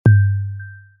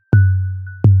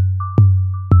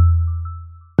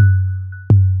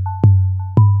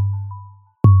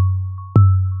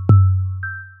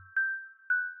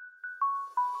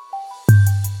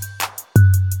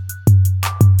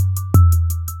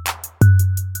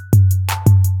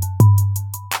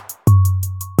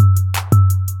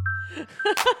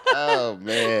Oh,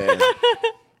 man.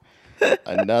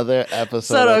 Another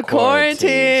episode of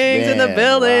Quarantines in the Man,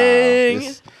 building.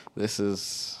 wow. This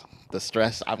is the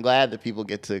stress. I'm glad that people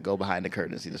get to go behind the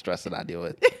curtain and see the stress that I deal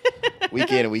with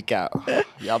week in and week out.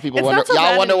 Y'all people It's wonder. not so Y'all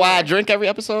bad wonder why I anymore. drink every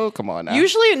episode. Come on now.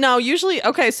 Usually,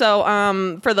 okay,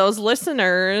 so for those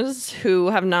listeners who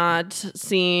have not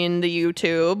seen the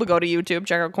YouTube, go to YouTube,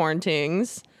 check out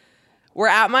Quarantines. We're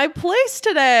at my place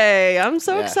today. I'm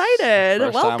so Yes. excited.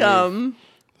 First time Welcome.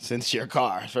 Since your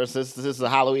car. First, this is a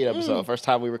Halloween episode. First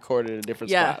time we recorded in a different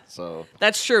Yeah. spot. So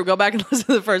That's true. Go back and listen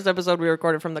to the first episode we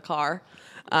recorded from the car.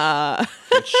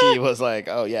 she was like,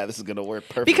 "Oh yeah, this is gonna work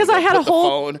perfectly." Because I had Put a the whole-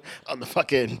 phone on the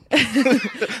fucking. I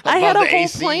had above a the whole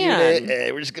AC plan. unit,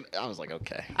 and we're just gonna. I was like,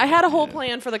 okay. I had a whole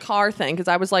plan for the car thing because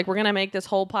I was like, we're going to make this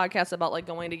whole podcast about like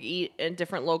going to eat in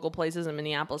different local places in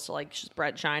Minneapolis to like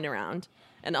spread shine around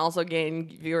and also gain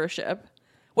viewership,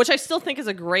 which I still think is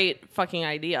a great fucking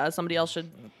idea. Somebody else should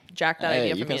jack that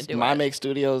idea you for me and do My it. Make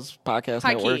Studios podcast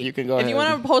High network. key. You can go if ahead. you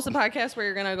want to post a podcast where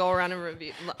you're going to go around and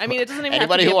review. I mean, it doesn't even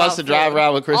Anybody have to who be wants about to drive food.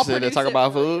 around with I'll Kristen and produce talk it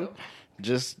about for food, you.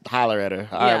 just holler at her.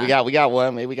 All right, Yeah. we got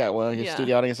one. Maybe we got one. Your Yeah.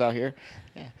 studio audience out here.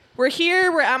 We're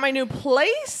here. We're at my new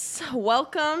place.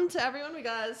 Welcome to everyone. We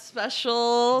got a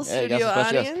special Yeah, you got studio some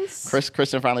special guests. audience.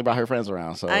 Kristen finally brought her friends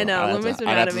around. So I know. Lumi's been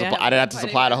mad at me. I didn't have to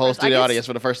supply the whole studio audience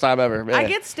for the first time ever. Man. I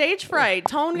get stage fright.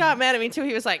 Tone got mad at me too.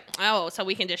 He was like, "Oh, so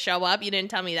we can just show up? You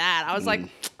didn't tell me that." I was like,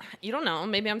 "You don't know.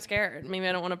 Maybe I'm scared. Maybe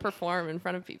I don't want to perform in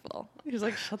front of people." He was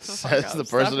like, "Shut the fuck up." Says the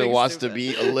Stop person who being wants stupid." to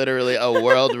be literally a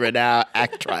world-renowned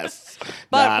actress.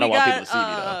 But nah, I don't we want got, people to see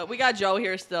me though. we got Joe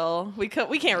here still. We can't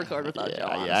record without Joe. Yeah,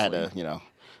 I had honestly. to,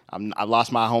 I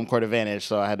lost my home court advantage,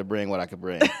 so I had to bring what I could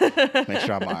bring. Make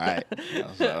sure I'm all right.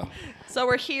 So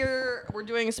we're here. We're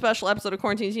doing a special episode of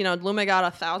Quarantines. Lume got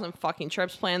 1,000 fucking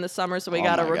trips planned this summer, so we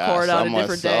got to record on a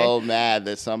different day. Someone's so mad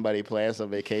that somebody planned some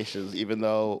vacations, even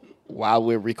though while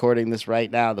we're recording this right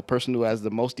now, the person who has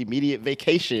the most immediate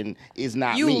vacation is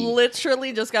not You me.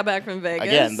 literally just got back from Vegas.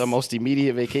 Again, the most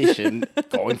immediate vacation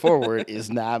going forward is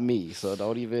not me. So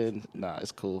don't even. Nah,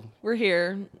 it's cool. We're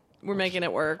here. We're making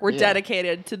it work. We're Yeah.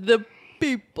 dedicated to the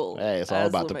people. Hey, it's all as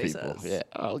about the Lume people. says. Yeah.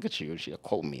 Oh, look at you. She'll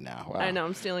quote me now. Wow. I know,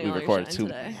 I'm stealing We all your recorded shine two.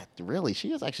 today. Yeah, really?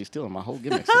 She is actually stealing my whole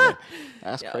gimmicks today.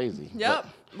 That's crazy. Yep.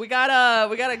 We got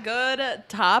a good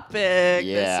topic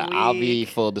Yeah, this week. I'll be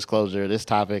full disclosure. This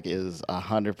topic is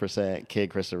 100% Kid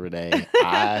Krista Renee.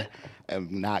 I am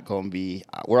not going to be.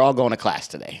 We're all going to class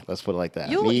today. Let's put it like that.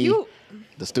 You-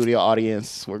 the studio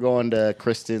audience. We're going to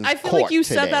Kristen's. I feel court like you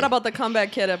today. said that about the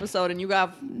Comeback Kid episode, and you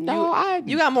got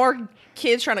you got more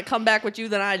kids trying to come back with you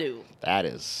than I do. That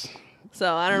is.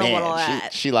 So I don't know what all Man,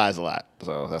 that. she lies a lot,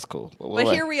 so that's cool.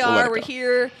 But here we are. We're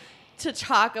here to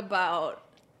talk about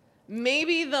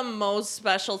maybe the most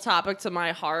special topic to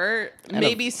my heart.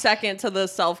 Maybe second to the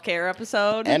self-care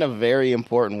episode. And a very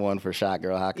important one for Shot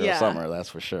Girl, Hot Girl Yeah. Summer, that's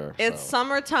for sure. It's so.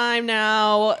 summertime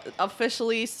now.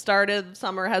 Officially started.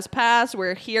 Summer has passed.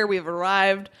 We're here. We've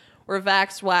arrived. We're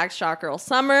vaxxed, waxed, shot girl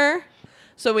summer.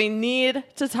 So we need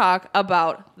to talk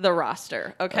about the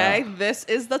roster, okay? This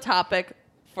is the topic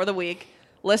for the week.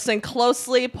 Listen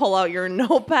closely. Pull out your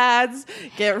notepads.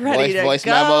 Get ready to voice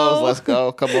go. memos, let's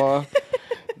go. Come on.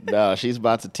 No, she's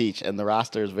about to teach, and the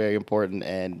roster is very important.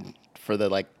 And for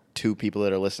the two people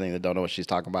that are listening that don't know what she's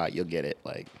talking about, you'll get it.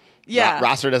 Yeah.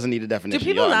 Roster doesn't need a Do definition.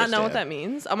 people You'll not know what that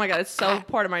understand. means? Oh my God, it's so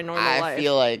part of my normal life. I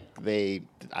feel like they,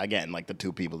 again, the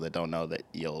two people that don't know that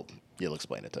you'll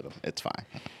explain it to them. It's fine.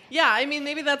 Yeah, I mean,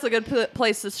 maybe that's a good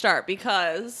place to start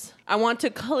because I want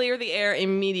to clear the air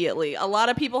immediately. A lot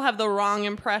of people have the wrong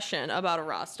impression about a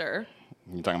roster.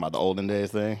 You talking about the olden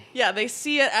days thing? Yeah, they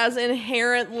see it as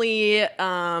inherently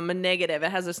negative.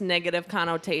 It has this negative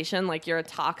connotation, like you're a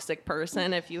toxic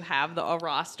person if you have a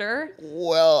roster.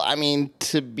 Well, I mean,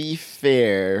 to be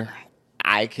fair,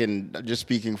 I can, just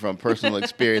speaking from personal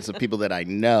experience of people that I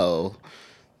know,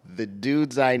 the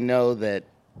dudes I know that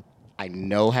I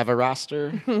know have a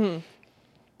roster,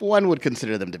 one would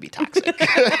consider them to be toxic.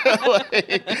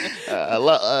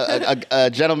 A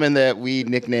gentleman that we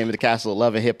nicknamed the Castle of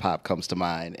Love and Hip Hop comes to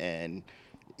mind, and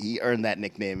he earned that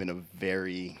nickname in a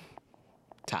very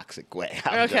toxic way.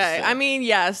 Okay, I mean,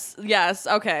 yes.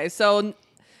 Okay, so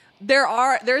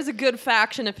there's a good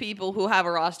faction of people who have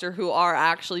a roster who are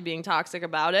actually being toxic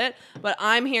about it, but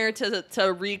I'm here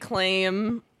to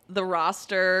reclaim the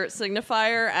roster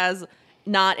signifier as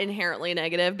not inherently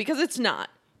negative because it's not.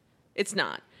 It's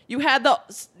not.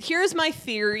 Here's my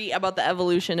theory about the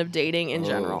evolution of dating in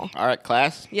general. All right,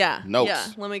 class. Yeah. Notes. Yeah,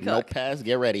 let me cook. Notepads,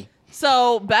 get ready.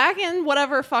 So back in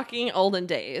whatever fucking olden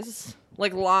days,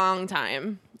 long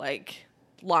time. Like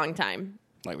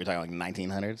we're talking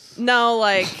 1900s? No,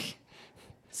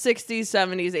 60s,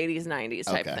 70s, 80s, 90s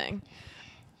type Okay. thing.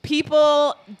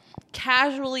 People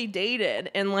casually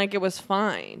dated and like it was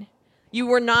fine. You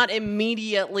were not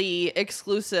immediately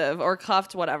exclusive or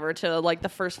cuffed, whatever, to like the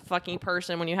first fucking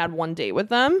person when you had one date with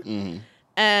them. Mm-hmm.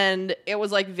 And it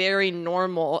was like very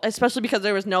normal, especially because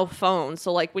there was no phone.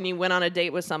 So like when you went on a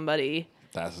date with somebody,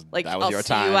 like that was I'll your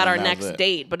see time. you at our and that was next it.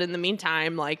 date. But in the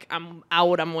meantime, like I'm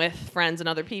out, I'm with friends and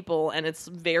other people, and it's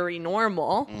very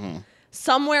normal. Mm-hmm.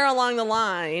 Somewhere along the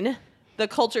line, the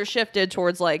culture shifted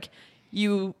towards like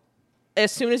you,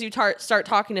 as soon as you start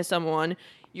talking to someone,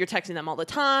 you're texting them all the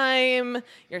time,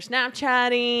 you're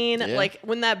Snapchatting. Yeah. Like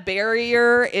when that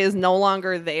barrier is no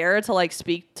longer there to like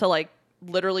speak to like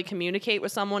literally communicate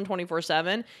with someone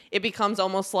 24/7, it becomes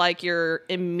almost like you're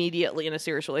immediately in a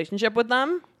serious relationship with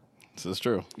them. This is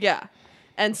true. Yeah.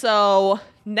 And so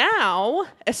now,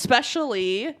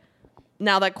 especially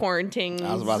now that quarantine,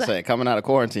 I was about to say, coming out of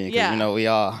quarantine, because Yeah. you know we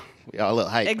all a little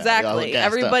hyped. now. We all a exactly. little gassed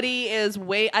up. Everybody is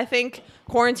I think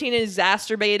quarantine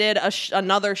exacerbated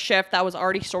another shift that was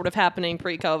already sort of happening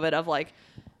pre-COVID of like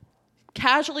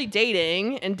casually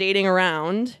dating and dating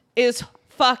around is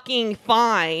fucking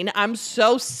fine. I'm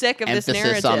so sick of this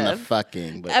Emphasis narrative. on the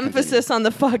fucking. But Emphasis on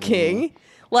the fucking.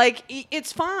 Like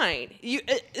it's fine.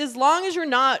 As long as you're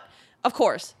not. Of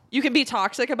course, you can be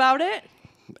toxic about it.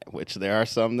 which there are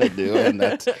some that do, and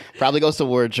that probably goes to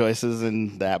word choices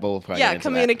and that. But we'll probably get into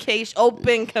Communication,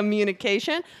 open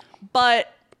communication,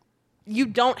 but you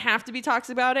don't have to be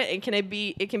toxic about it. It can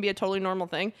be a totally normal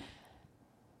thing.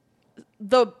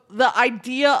 The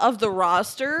idea of the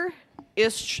roster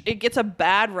is it gets a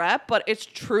bad rep, but it's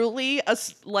truly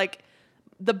like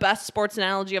the best sports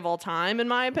analogy of all time, in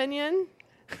my opinion.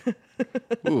 that.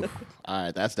 Oof. All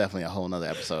right, that's definitely a whole nother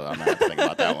episode. I'm gonna have to think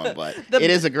about that one, but The-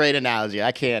 it is a great analogy.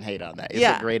 I can't hate on that. It's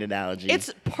Yeah. a great analogy.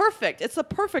 It's perfect. It's a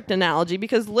perfect analogy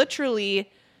because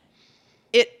literally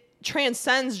it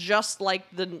transcends just like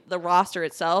the roster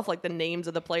itself, like the names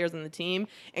of the players in the team,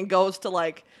 and goes to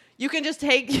like you can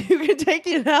take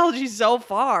the analogy so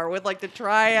far with like the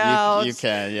tryouts. you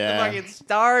can, yeah. The fucking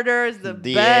starters, the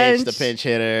DH, bench, the pinch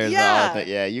hitters, Yeah. all that.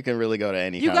 Yeah, you can really go to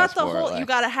any You kind got of the sport. whole. like, You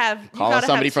gotta have calling you gotta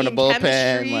somebody have from the team bullpen,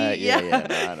 chemistry. like, yeah, no,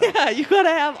 I know. yeah. You gotta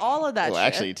have all of that. Well, shit.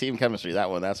 actually, team chemistry,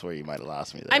 that's where you might have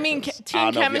lost me there. I mean, 'cause team I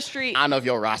don't know if chemistry- I don't know if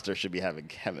your roster should be having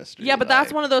chemistry. yeah, but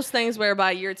that's one of those things whereby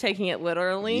you're taking it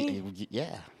literally.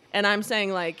 Yeah. And I'm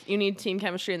saying like you need team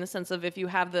chemistry in the sense of if you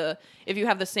have the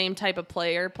same type of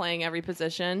player playing every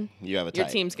position, You have a your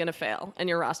type. team's gonna fail and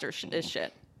your roster is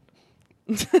shit.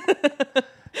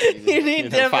 You need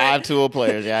different 5 tool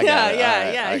players. Yeah, I got it. All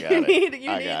right, I got You it. need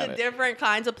I the got it. different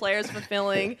kinds of players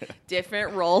fulfilling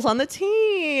different roles on the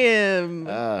team.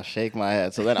 Shake my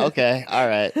head. So then, okay, all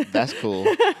right, that's cool.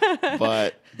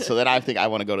 But so then I think I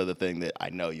want to go to the thing that I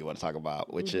know you want to talk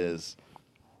about, which is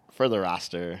for the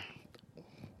roster,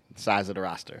 size of the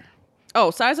roster.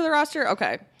 Oh, size of the roster?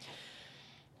 Okay.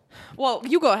 Well,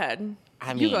 you go ahead.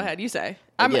 I You go mean, ahead. You say.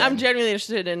 again- I'm genuinely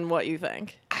interested in what you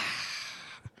think.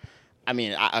 I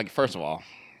mean, first of all,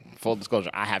 full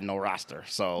disclosure, I have no roster,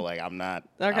 so like I'm not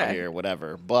out Okay. here,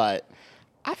 whatever. But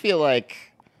I feel like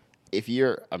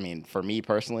for me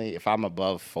personally, if I'm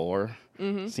above 4,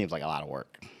 it seems like a lot of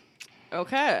work.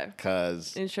 Okay.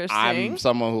 Because Interesting. I'm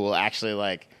someone who will actually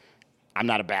like. I'm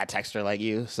not a bad texter like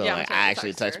you, so Yeah, I'm a like, terrible I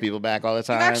actually text texter. people back all the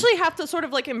time. You actually have to sort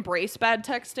of like embrace bad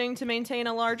texting to maintain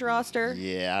a large roster.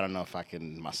 Yeah, I don't know if I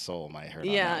can. My soul might hurt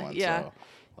on Yeah, that one. yeah. So,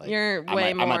 like, You're I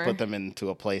way might more- put them into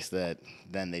a place that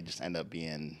then they just end up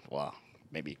being, well,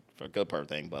 maybe for a good part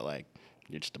thing, but like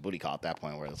you're just a booty call at that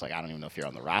point where it's like I don't even know if you're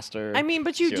on the roster. I mean,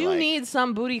 but So you you're do like- need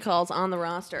some booty calls on the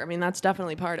roster. I mean, that's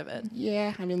definitely part of it.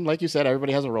 Yeah, I mean, like you said,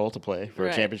 everybody has a role to play for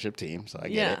Right. a championship team, so I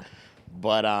get Yeah. it.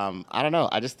 But I don't know.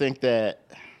 I just think that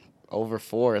over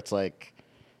 4, it's like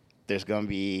there's gonna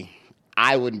be.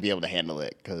 I wouldn't be able to handle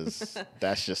it because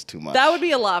that's just too much. That would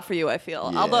be a lot for you, I feel.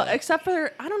 Yeah. Although, except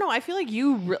for, I don't know, I feel like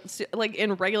you, like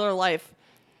in regular life,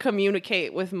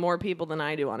 communicate with more people than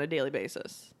I do on a daily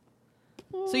basis.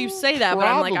 So you say that, but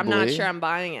I'm like, I'm not Probably. sure I'm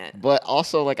buying it. But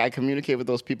also, like, I communicate with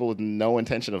those people with no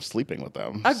intention of sleeping with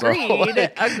them. So, Agreed,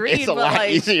 like, agreed. It's a but lot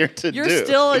like, easier to you're do.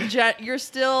 You're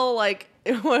still like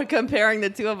when comparing the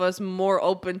two of us, more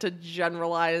open to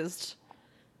generalized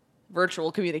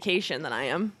virtual communication than I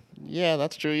am. Yeah,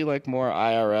 that's true. You like more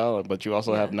IRL, but you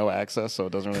also have no access, so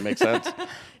it doesn't really make sense.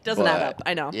 Doesn't add But, up.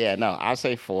 I know. Yeah, no, I'd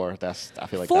say 4. I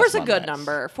feel like Four's that's a my good max.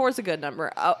 number. Four's a good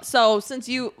number. So since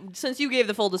you gave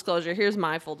the full disclosure, here's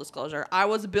my full disclosure. I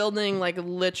was building like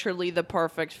literally the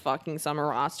perfect fucking summer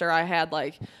roster. I had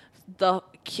like the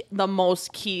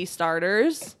most key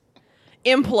starters.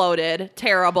 Imploded.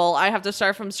 Terrible. I have to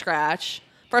start from scratch.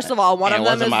 First of all, one And of it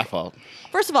them wasn't is my fault.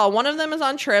 First of all, one of them is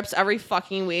on trips every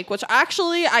fucking week, which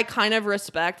actually I kind of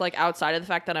respect, like, outside of the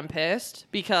fact that I'm pissed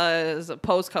because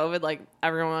post-COVID, like,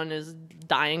 everyone is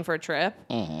dying for a trip.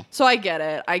 Mm-hmm. So I get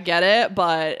it.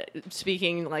 But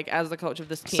speaking, like, as the coach of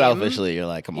this team. Selfishly, you're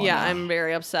like, come on. Yeah, now. I'm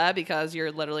very upset because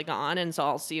you're literally gone. And so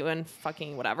I'll see you in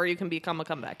fucking whatever. You can become a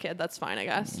comeback kid. That's fine, I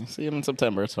guess. See you in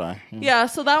September. It's fine. Yeah,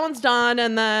 so that one's done.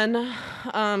 And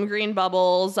then Green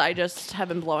Bubbles, I just have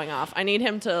been blowing off. I need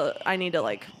to,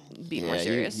 like, be more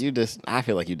serious. You I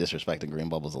feel like you disrespecting Green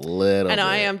Bubbles a little I know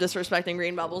bit. I am disrespecting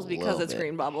Green Bubbles because little it's bit.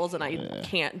 Green Bubbles, and I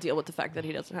can't deal with the fact that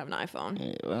he doesn't have an iPhone.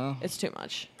 Yeah, well, It's too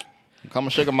much. come a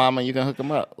sugar mama, you can hook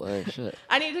him up. Like, shit.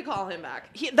 I need to call him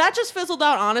back. That just fizzled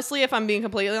out, honestly, if I'm being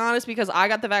completely honest, because I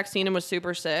got the vaccine and was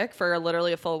super sick for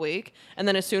literally a full week. And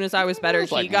then as soon as I was better,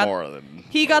 It's like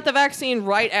he got the vaccine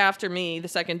right after me, the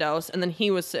second dose, and then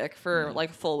he was sick for like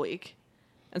a full week.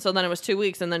 And so then it was 2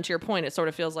 weeks, and then to your point, it sort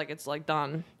of feels like it's like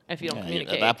done if you don't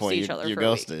communicate, At that point, see each other you're for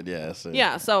a week. ghosted. Yeah. So.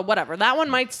 Yeah, so whatever. That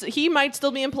one he might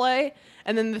still be in play.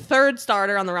 And then the third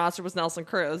starter on the roster was Nelson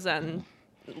Cruz, and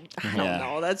I don't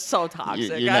know. That's so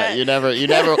toxic. You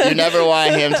never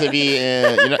want him to be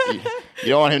in. You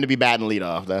don't want him to be batting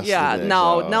leadoff. That's yeah, the thing,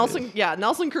 no, so,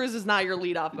 Nelson Cruz is not your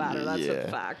leadoff batter. That's Yeah.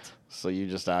 a fact. So you're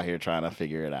just out here trying to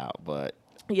figure it out, but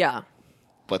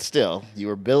still, you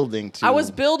were building to. I was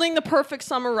building the perfect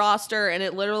summer roster, and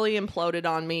it literally imploded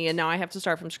on me, and now I have to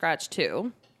start from scratch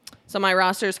too. So my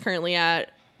roster is currently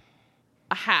at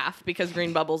a half because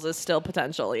Green Bubbles is still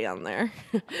potentially on there.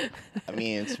 I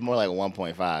mean, it's more like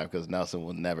 1.5 because Nelson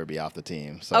will never be off the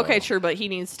team. So Okay, true, but he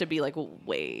needs to be like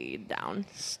way down.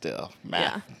 Still,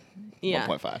 math. Yeah.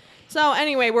 1.5. So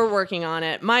anyway, we're working on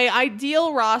it. My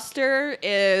ideal roster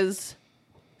is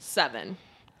 7.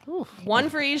 One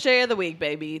for each day of the week,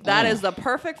 baby. That is the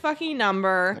perfect fucking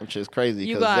number. Which is crazy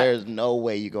You because got- there's no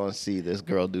way you're going to see this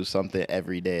girl do something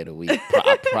every day of the week.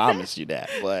 I promise you that.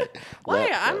 But Why?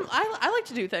 well, I like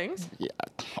to do things. yeah,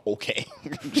 okay.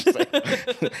 Just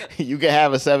saying. You can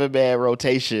have a 7-man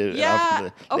rotation. Yeah,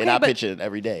 They're okay, not but- pitching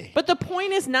every day. But the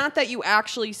point is not that you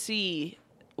actually see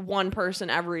one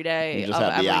person every day You of just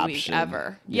have the every week option.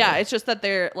 ever. Yeah. Yeah, it's just that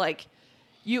they're like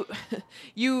you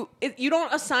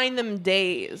don't assign them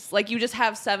days. Like you just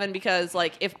have 7 because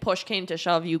like if push came to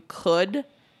shove, you could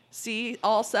see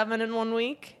all 7 in 1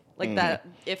 week. Like that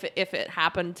if it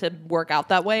happened to work out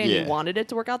that way and Yeah. you wanted it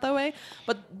to work out that way.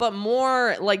 But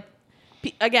more like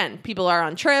again, people are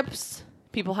on trips.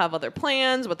 People have other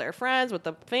plans with their friends, with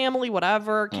the family,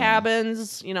 whatever,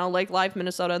 cabins, Lake Life,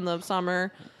 Minnesota in the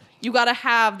summer. You got to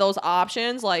have those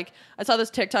options. Like I saw this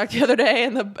TikTok the other day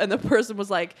and the person was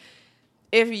like,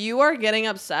 if you are getting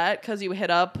upset because you hit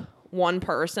up one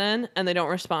person and they don't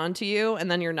respond to you and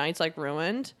then your night's like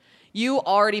ruined, you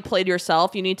already played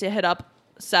yourself. You need to hit up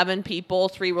 7 people,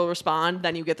 3 will respond,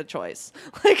 then you get the choice.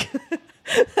 Like,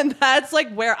 and that's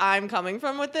like where I'm coming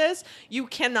from with this. You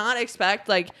cannot expect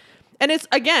and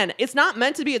it's not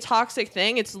meant to be a toxic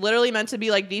thing. It's literally meant to be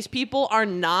like, these people are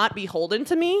not beholden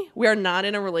to me. We are not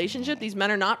in a relationship. These men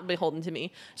are not beholden to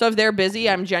me. So if they're busy,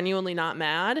 I'm genuinely not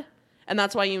mad. And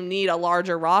that's why you need a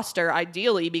larger roster,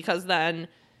 ideally, because then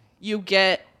you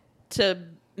get to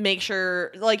make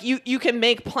sure, like, you can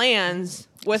make plans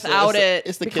without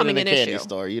it's the kid becoming in the an candy issue.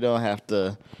 store. You don't have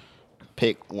to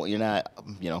pick. You're not,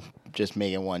 just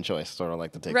making one choice, sort of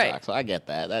like the TikTok. Right. So I get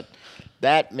that.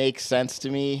 That makes sense to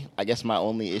me. I guess my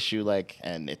only issue,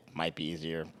 and it might be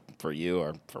easier for you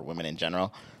or for women in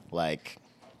general, like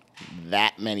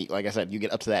that many. Like I said, you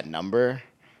get up to that number.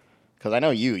 Because I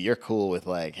know you're cool with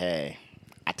like, hey,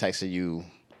 I texted you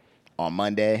on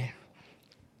Monday.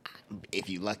 If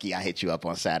you lucky, I hit you up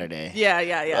on Saturday. Yeah.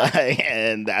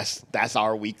 And that's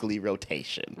our weekly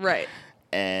rotation. Right.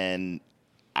 And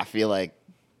I feel like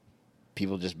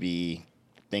people just be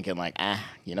thinking like,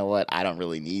 you know what? I don't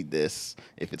really need this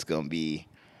if it's going to be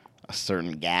a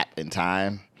certain gap in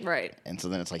time. Right. And so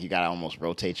then it's like you got to almost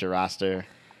rotate your roster.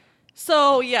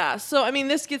 So, yeah. So, I mean,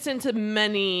 this gets into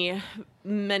many,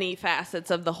 many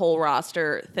facets of the whole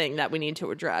roster thing that we need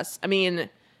to address. I mean,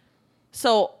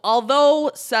 so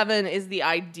although 7 is the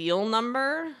ideal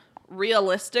number,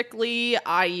 realistically,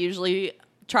 I usually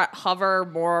hover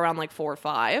more around like 4 or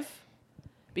 5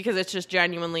 because it's just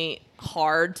genuinely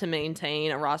hard to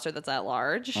maintain a roster that's that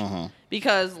large.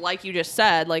 Because, like you just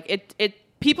said, like it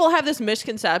people have this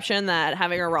misconception that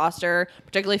having a roster,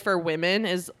 particularly for women,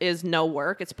 is no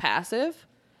work. It's passive.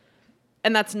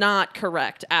 And that's not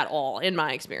correct at all, in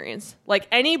my experience. Like,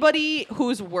 anybody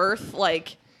who's worth,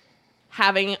 like,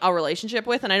 having a relationship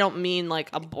with, and I don't mean like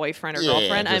a boyfriend or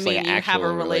girlfriend. I just like mean an you have a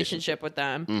actual relationship with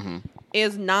them.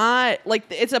 Is not like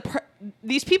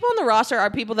these people on the roster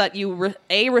are people that you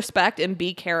respect and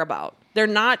B care about. They're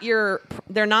not like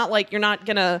they're not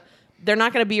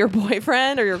gonna be your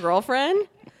boyfriend or your girlfriend,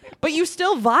 but you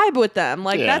still vibe with them.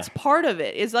 Like that's part of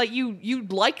it. Is like you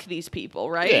like these people,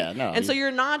 right? Yeah, no. And so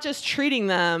you're not just treating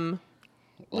them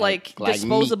like like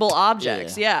disposable meat.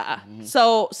 objects. Yeah.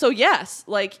 So yes,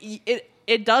 like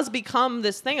it does become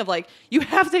this thing of like you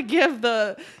have to give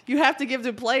the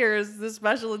players the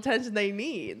special attention they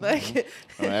need. Like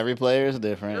Well, every player is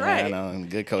different. Right. I know, and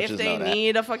good coaches if they know that.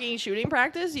 need a fucking shooting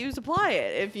practice, you supply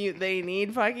it. If they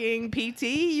need fucking PT,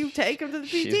 you take them to the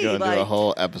PT. She's gonna do a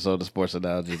whole episode of sports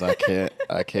analogies. I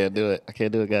can't do it. I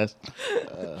can't do it, guys.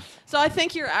 So I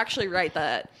think you're actually right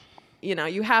that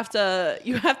you have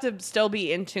to still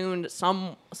be in tune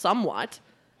somewhat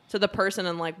to the person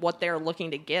and like what they're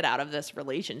looking to get out of this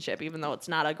relationship, even though it's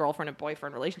not a girlfriend and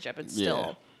boyfriend relationship. It's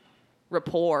still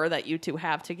rapport that you two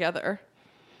have together.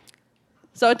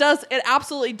 So it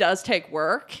absolutely does take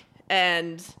work,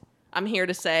 and I'm here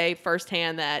to say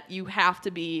firsthand that you have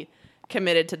to be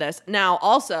committed to this. Now,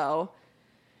 also,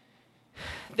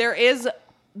 there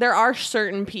are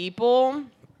certain people.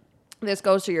 This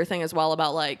goes to your thing as well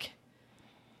about like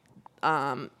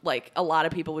a lot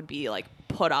of people would be like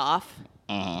put off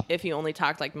if you only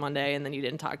talked like Monday and then you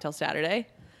didn't talk till Saturday.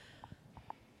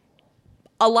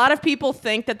 A lot of people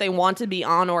think that they want to be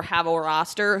on or have a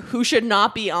roster who should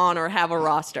not be on or have a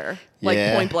roster. Like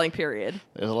point blank period.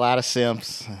 There's a lot of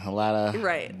simps, a lot of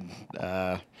right.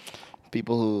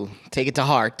 People who take it to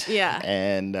heart. Yeah.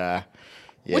 And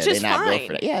which they're is not fine. built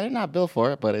for that. Yeah, they're not built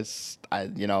for it, but I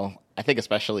think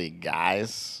especially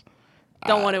guys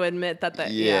don't want to admit that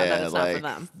that it's not for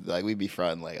them. Like we be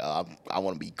fronting like, oh, I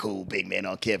want to be cool, big man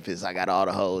on campus. I got all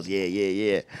the hoes.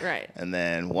 Yeah. Right. And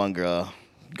then one girl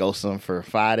ghosts them for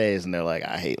 5 days, and they're like,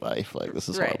 I hate life. Like this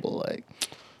is horrible. Like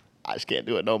I just can't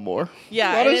do it no more.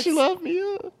 Yeah. Why does she love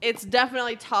me? It's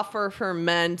definitely tougher for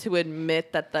men to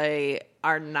admit that they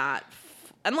are not,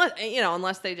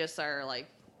 unless they just are like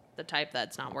the type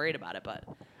that's not worried about it. But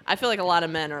I feel like a lot of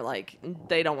men are like,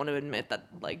 they don't want to admit that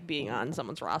like being on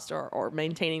someone's roster or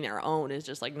maintaining their own is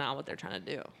just like not what they're trying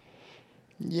to do.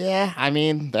 Yeah, I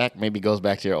mean, that maybe goes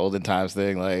back to your olden times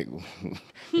thing. Like,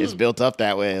 it's built up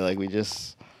that way. Like, we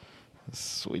just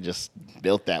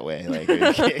built that way. Like, we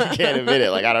can't admit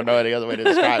it. Like, I don't know any other way to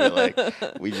describe it.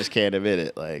 Like, we just can't admit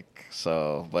it. Like,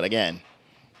 so, but again,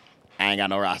 I ain't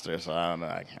got no roster, so I don't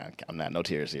know. I'm not no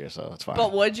tears here, so it's fine.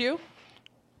 But would you?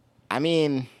 I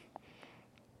mean,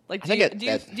 like,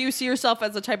 do you see yourself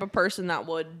as the type of person that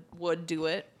would do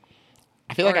it?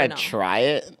 I feel like I'd try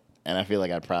it, and I feel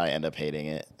like I'd probably end up hating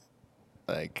it.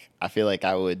 Like, I feel like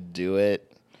I would do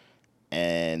it,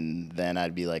 and then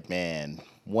I'd be like, man,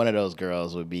 one of those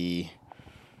girls would be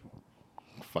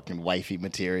fucking wifey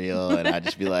material, and I'd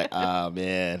just be like, oh,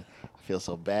 man, I feel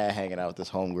so bad hanging out with this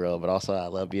homegirl, but also I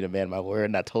love being a man of my word,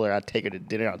 and I told her I'd take her to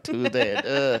dinner on Tuesday,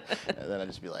 and then I'd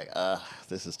just be like,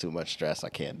 this is too much stress. I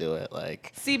can't do it.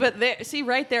 Like,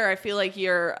 right there, I feel like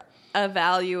you're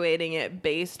evaluating it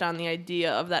based on the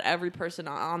idea of that every person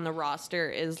on the roster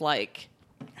is like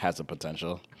has a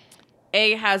potential.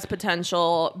 A, has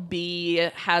potential. B,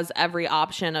 has every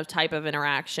option of type of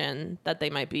interaction that they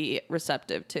might be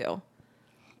receptive to.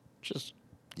 Just,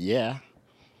 yeah.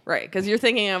 Right, because you're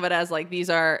thinking of it as like these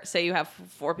are, say you have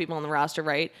 4 people on the roster,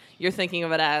 right? You're thinking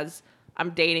of it as I'm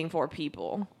dating 4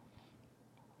 people.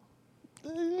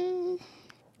 I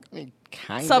mean,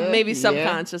 kind of. Maybe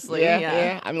subconsciously,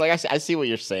 yeah. I mean, like I see what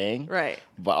you're saying. Right.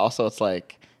 But also it's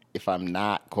like, if I'm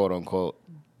not, quote unquote,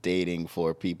 dating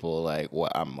 4 people, like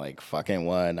what I'm like fucking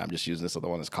one, I'm just using this other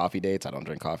one as coffee dates. I don't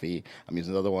drink coffee. I'm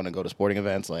using the other one to go to sporting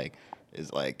events. Like,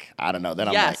 is like, I don't know. Then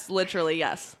I'm like, yes, literally,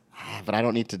 yes. But I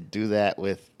don't need to do that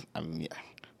with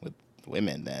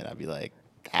women. Then I'd be like,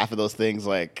 half of those things,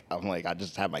 like, I'm like, I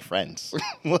just have my friends.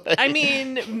 I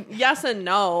mean, yes and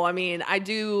no. I mean, I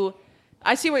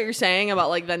see what you're saying about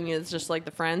like then it's just like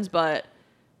the friends, but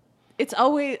it's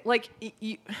always like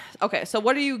okay, so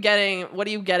what are you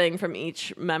getting from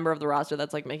each member of the roster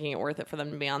that's like making it worth it for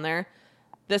them to be on there?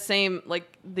 The same,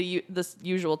 like the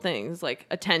usual things, like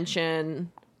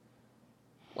attention,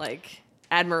 like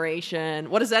admiration.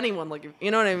 What is anyone looking?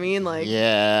 You know what I mean? Like,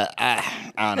 Yeah,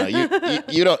 I don't know.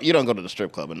 You don't go to the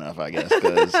strip club enough, I guess.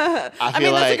 Because I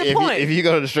feel mean, that's a like good point. if you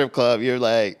go to the strip club, you're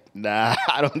like, nah,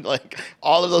 I don't like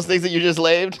all of those things that you just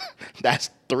labeled. That's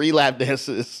 3 lap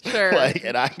dances. Sure. Like,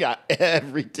 and I got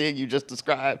everything you just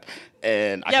described.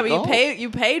 And I yeah, can but go. you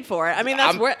paid for it. I mean,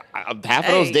 that's where Half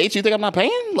of those Hey. dates. You think I'm not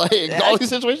paying? Like all these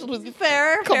situations with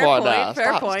fair. Come fair on point, now,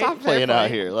 fair point. stop fair playing out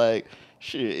point. here. Like,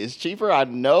 shit, it's cheaper. I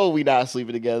know we not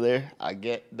sleeping together. I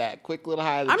get that quick little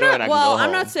high of the I'm joint. not. I can Well, go I'm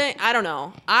home. not saying. I don't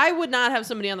know. I would not have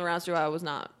somebody on the roster who I was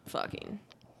not fucking.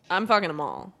 I'm fucking them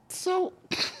all. So,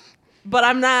 But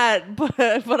I'm not.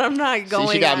 But I'm not going.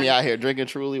 see, she got on, me out here drinking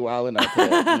Truly while in that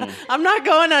club. I'm not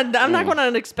going on. I'm not going on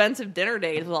an expensive dinner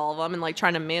date with all of them and like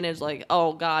trying to manage. Like,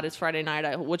 oh God, it's Friday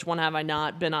night. Which one have I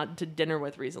not been on to dinner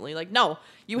with recently? Like, no,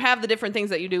 you have the different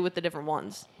things that you do with the different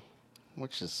ones.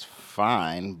 Which is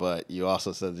fine, but you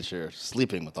also said that you're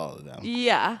sleeping with all of them.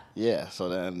 Yeah. Yeah, so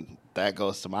then that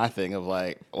goes to my thing of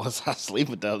like, once I sleep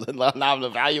with them, then now I'm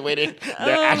evaluating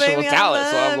their Oh, actual baby, I talent.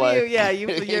 So I'm love like, you. Yeah,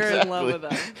 you're in love with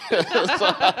them. So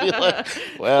I be like,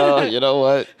 well, you know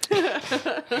what?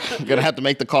 I'm gonna have to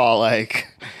make the call. Like,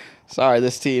 sorry,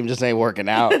 this team just ain't working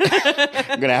out.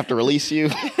 I'm gonna have to release you.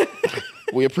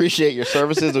 We appreciate your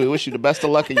services. We wish you the best of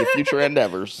luck in your future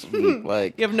endeavors.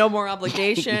 Like, You have no more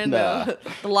obligation. Nah.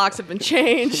 The locks have been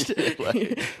changed.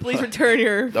 Please return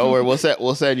your. don't worry,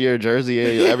 we'll send your jersey,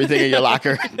 everything in your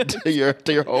locker to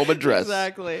your home address.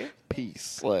 Exactly.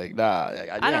 Peace. Like, nah.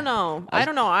 I don't know. I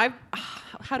don't know.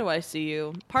 How do I see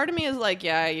you? Part of me is like,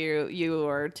 yeah, you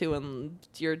are you're too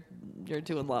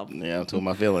in love. Yeah, two of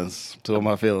my feelings.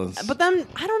 But then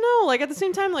I don't know. Like at the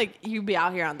same time, like you'd be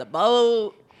out here on the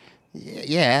boat.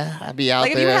 Yeah, I'd be out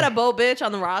Like if there. you had a boat bitch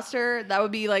on the roster, that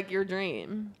would be like your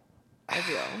dream. I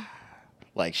feel.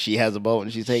 Like she has a boat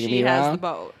and she's taking She me has around. the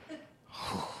boat.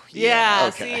 Yeah, Yeah.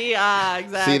 okay. See.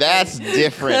 Exactly. See, that's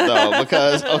different though,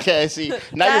 because see, now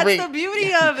That's you're bringing the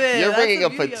beauty of it. you're That's bringing the a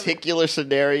beauty of it. particular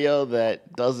scenario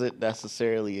that doesn't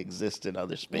necessarily exist in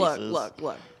other spaces. Look.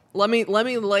 Let me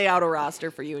lay out a roster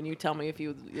for you, and you tell me if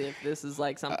this is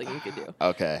like something you could do.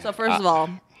 Okay. So first of all,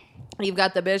 you've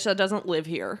got the bitch that doesn't live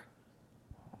here.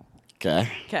 Okay.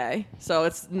 Okay, so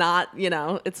it's not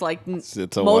it's like It's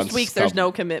a most one weeks there's stub-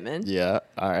 no commitment. Yeah.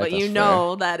 All right. But that's you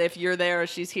know that if you're there,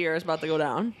 she's here, it's about to go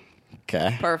down. fair.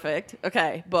 Okay. Perfect.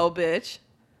 Okay, Bo bitch.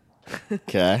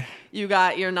 Okay. You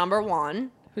got your number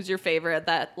one, who's your favorite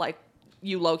that like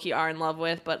you low-key are in love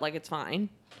with, but like it's fine.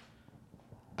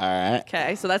 All right.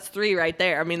 Okay, so that's 3 right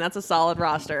there. I mean, that's a solid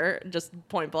roster, just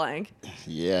point blank.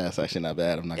 Yeah, it's actually not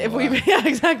bad. I'm not If gonna lie. yeah,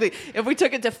 exactly. If we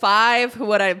took it to 5, who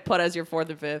would I put as your 4th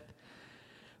or 5th?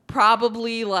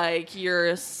 Probably like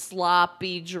your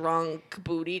sloppy drunk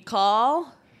booty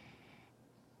call.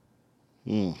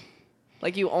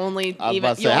 Like you only I was even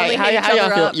about to you say, only how hit each y'all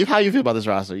other feel? up. How you feel about this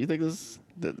roster? You think this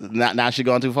now she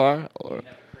going too far? Or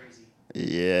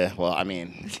yeah, well, I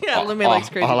mean, Yeah, Lumi likes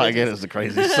crazy All I bitches. get is the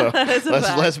crazy. So That's a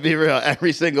fact. let's be real.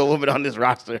 Every single woman on this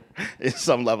roster is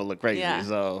some level of crazy. Yeah.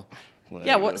 So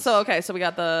Yeah. So we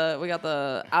got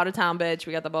the out of town bitch.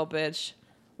 We got the boat bitch.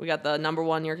 We got the number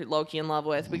one you're low key in love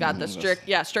with. We got the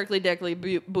strictly dickly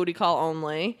booty call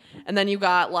only. And then you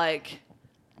got like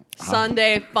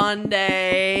Sunday fun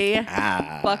day,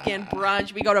 fucking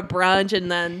brunch. We go to brunch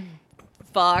and then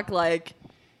fuck like.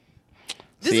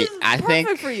 This See, is I perfect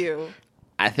think- for you.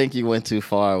 I think you went too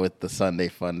far with the Sunday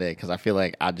Fun Day because I feel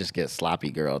like I'd just get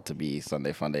Sloppy Girl to be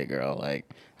Sunday Fun Day Girl. Like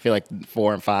I feel like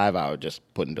 4 and 5 I would just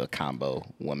put into a combo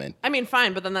woman. I mean,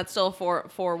 fine, but then that's still a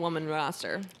four woman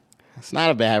roster. It's not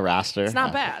a bad roster. It's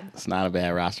not bad. It's not a bad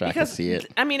roster. I can see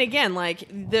it. I mean, again, like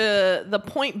the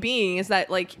point being is that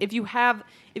like if you have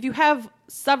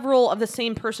several of the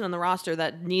same person on the roster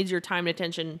that needs your time and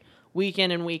attention week in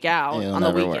and week out It'll on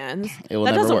the never work. weekends, It will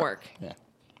that never doesn't work. work. Yeah.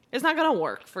 It's not gonna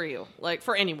work for you, like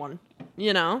for anyone,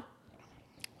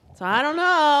 So I don't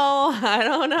know.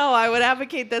 I would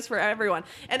advocate this for everyone.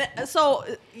 And so,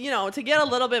 to get a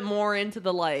little bit more into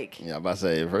the like, Yeah, I'm about to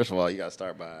say, first of all, you gotta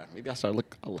start by maybe I'll start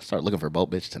looking for a boat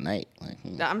bitch tonight. Like,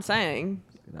 I'm saying.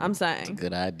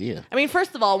 good idea. I mean,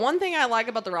 first of all, one thing I like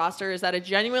about the roster is that it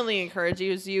genuinely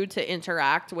encourages you to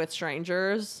interact with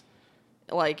strangers,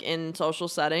 like in social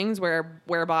settings,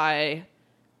 whereby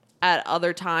at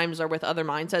other times or with other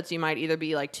mindsets, you might either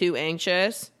be like too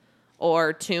anxious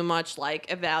or too much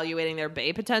like evaluating their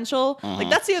bae potential. Like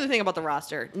that's the other thing about the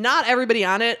roster. Not everybody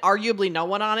on it, arguably no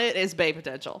one on it, is bae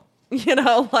potential.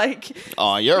 Like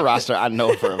On your roster, I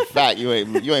know for a fact you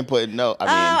ain't putting no. I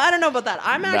mean, I don't know about that.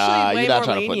 I'm actually way you're not more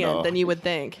trying to put lenient no- than you would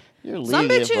think. You're Some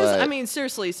lenient, bitches, but- I mean,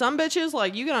 seriously, some bitches,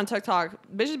 like, you get on TikTok,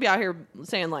 bitches be out here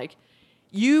saying, like,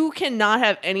 you cannot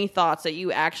have any thoughts that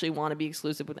you actually want to be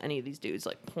exclusive with any of these dudes,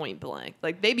 like point blank.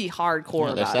 Like they be hardcore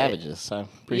Yeah, they're about savages. I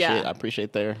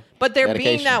appreciate their But they're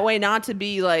dedication. being that way not to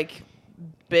be like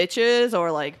bitches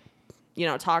or like, you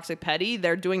know, toxic petty.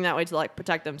 They're doing that way to like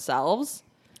protect themselves.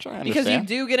 Because you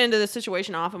do get into this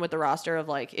situation often with the roster of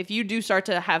like, if you do start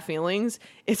to have feelings,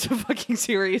 it's a fucking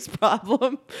serious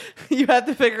problem. You have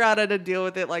to figure out how to deal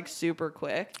with it like super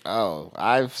quick. Oh,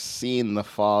 I've seen the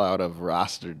fallout of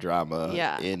roster drama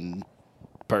Yeah. in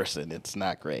person. It's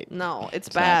not great. No, it's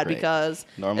not bad great. because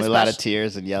Normally a lot of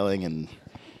tears and yelling and,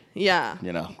 yeah.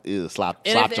 you know, slop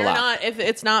And if a you're lot. not, if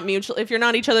it's not mutual, if you're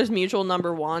not each other's mutual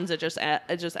number ones, it just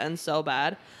ends so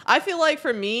bad. I feel like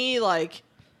for me, like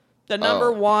the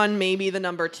number one, maybe the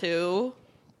number two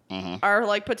are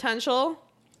like potential.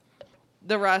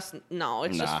 The rest, no,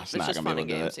 it's just fun and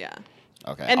games. Yeah.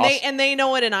 Okay. And they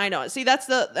know it and I know it. See, that's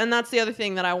the other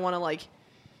thing that I want to like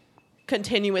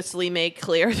continuously make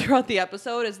clear throughout the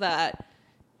episode is that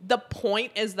the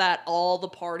point is that all the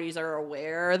parties are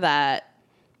aware that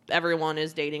everyone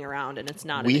is dating around and it's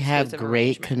not. We an have exclusive great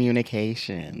arrangement.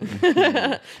 communication.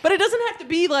 But it doesn't have to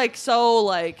be like so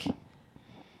like,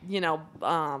 you know,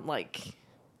 like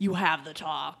you have the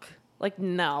talk. Like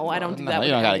no, I don't do that. You with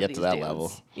don't gotta any of get to these that dudes.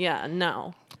 level. Yeah,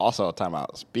 no. Also, time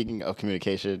out. Speaking of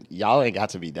communication, y'all ain't got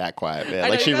to be that quiet, man. I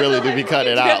Like know, she you really have to, do be like,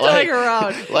 cutting it you have out. to, like,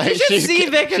 around. You should she's see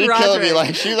Vic and she killing me. Roderick.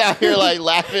 Like she's out here like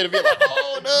laughing and be like,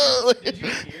 oh no. Did you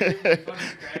hear me fucking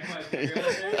crack my beer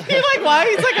out there? He's like, why?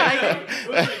 He's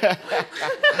like,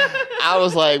 I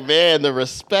was like, man, the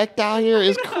respect out here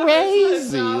is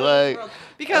crazy. Like,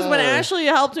 because when Ashley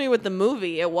helped me with the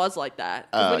movie, it was like that.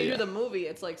 'Cause when you yeah. do the movie,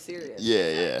 it's like serious.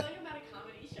 yeah.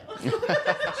 She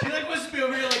like was me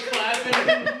over here like clapping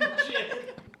and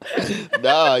shit.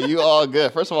 No, you all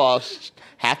good. First of all,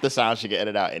 half the sound should get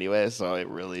edited out anyway, so it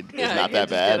really is not you that just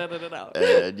bad. get edited out.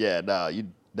 Yeah, no, you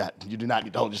do not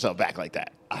need to hold yourself back like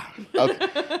that.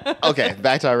 Okay,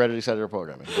 back to our Reddit Etc.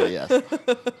 programming. But yes,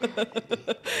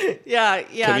 Yeah.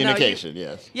 communication.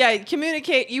 Yes. Yeah,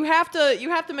 communicate. You have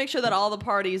to make sure that all the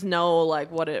parties know like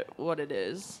what it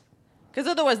is. Because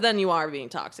otherwise, then you are being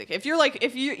toxic. If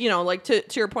you know, like to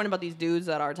your point about these dudes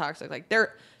that are toxic, like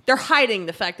they're hiding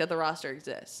the fact that the roster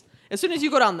exists. As soon as you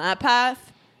go down that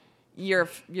path, you're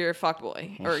a fuck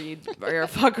boy or you're a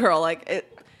fuck girl. Like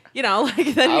it, you know,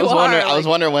 like then I was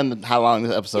wondering how long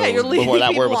this episode. yeah, you're leading before that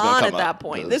people word was on come at that up.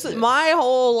 point. This is my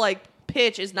whole like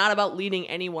pitch is not about leading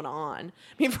anyone on.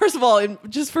 I mean, first of all,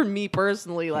 just for me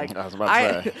personally, like I was about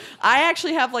to say. I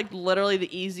actually have like literally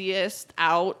the easiest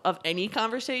out of any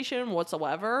conversation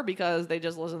whatsoever because they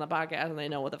just listen to the podcast and they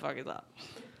know what the fuck is up.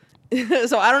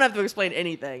 So I don't have to explain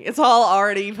anything. It's all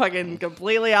already fucking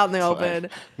completely out in the open.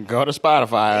 Go to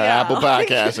Spotify or Yeah. Apple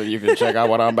Podcasts and you can check out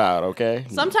what I'm about. Okay.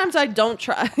 Sometimes I don't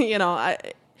try, you know,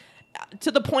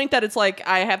 to the point that it's like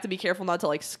I have to be careful not to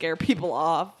like scare people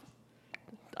off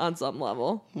on some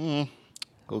level.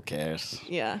 Who cares?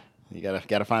 Yeah. You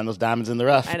gotta find those diamonds in the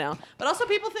rough. I know. But also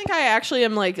people think I actually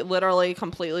am like literally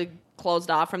completely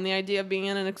closed off from the idea of being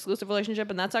in an exclusive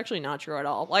relationship, and that's actually not true at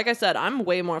all. Like I said, I'm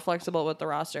way more flexible with the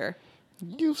roster.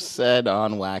 You've said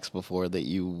on Wax before that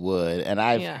you would, and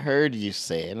I've heard you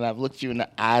say it, and I've looked you in the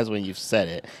eyes when you've said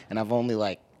it, and I've only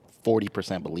like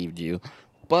 40% believed you.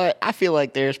 But I feel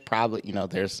like there's probably,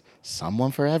 there's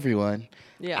someone for everyone.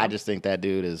 Yeah. I just think that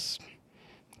dude is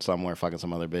somewhere fucking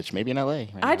some other bitch, maybe in LA.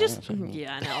 In LA.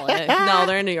 No,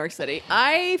 they're in New York City.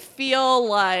 I feel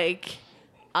like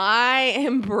I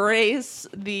embrace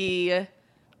the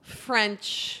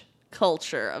French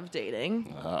culture of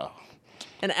dating. Oh.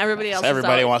 And everybody else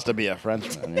Everybody wants to be a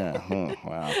Frenchman. Yeah.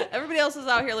 Wow. Everybody else is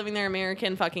out here living their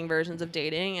American fucking versions of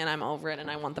dating, and I'm over it, and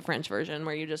I want the French version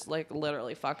where you just like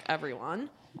literally fuck everyone.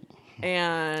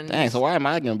 And dang, so why am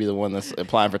I going to be the one that's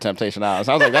applying for Temptation Island?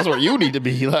 Sounds like that's where you need to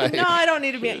be. Like, no, I don't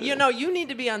need to be. You need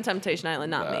to be on Temptation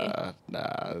Island, not me.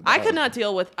 Nah. I could not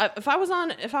deal with if I was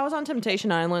on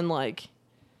Temptation Island. Like,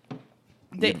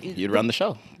 you'd run the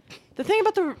show. The thing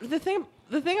about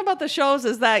the thing about the shows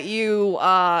is that you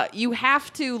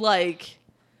have to like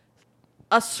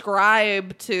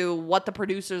ascribe to what the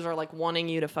producers are like wanting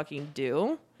you to fucking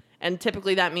do, and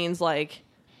typically that means like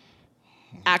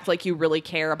act like you really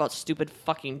care about stupid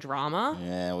fucking drama.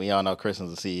 Yeah, we all know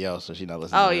Kristen's the CEO, so she's not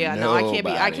listening. Oh to yeah, nobody.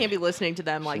 no, I can't be listening to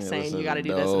them like saying you got to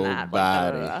do this and that.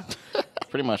 Like, Nobody.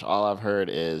 Pretty much all I've heard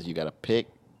is you got to pick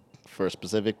for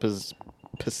specific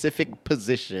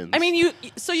positions. I mean,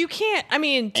 you can't. I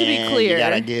mean, to be and clear, you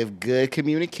gotta give good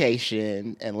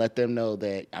communication and let them know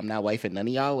that I'm not wifing none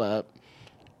of y'all up,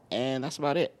 and that's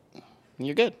about it. And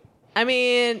you're good. I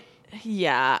mean,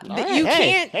 Yeah, All you right,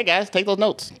 can't. Hey guys, take those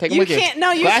notes. Take them You with you. can't.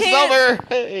 No, you Class can't. is over.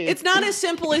 Hey. It's not as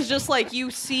simple as just like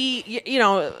you see. You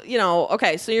know.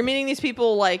 Okay, so you're meeting these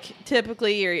people. Like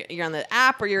typically, you're on the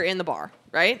app or you're in the bar,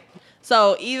 right?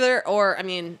 So either or. I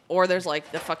mean, or there's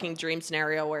like the fucking dream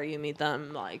scenario where you meet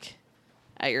them like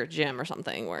at your gym or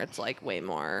something, where it's like way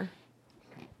more,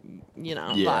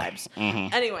 vibes.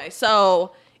 Mm-hmm. Anyway,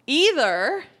 so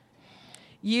either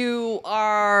you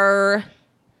are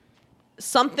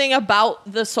something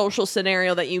about the social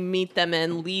scenario that you meet them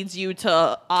in leads you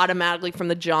to automatically from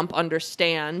the jump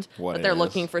understand What that it they're is.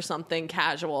 looking for something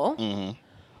casual. Mm-hmm.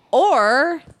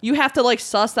 Or you have to like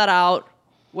suss that out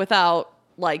without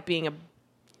like being a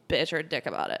bitch or a dick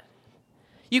about it.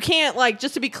 You can't like,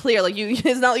 just to be clear, like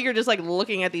it's not like you're just like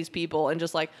looking at these people and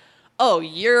just like, oh,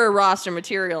 you're roster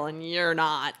material and you're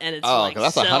not, and it's Oh, like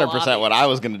because so that's 100% what obvious. I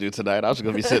was gonna do tonight. I was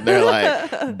gonna be sitting there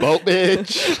like, boat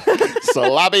bitch,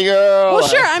 sloppy girl. Well,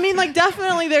 sure. I mean, like,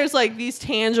 definitely there's, like, these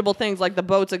tangible things. Like, the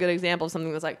boat's a good example of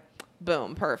something that's, like,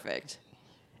 boom, perfect.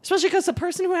 Especially because the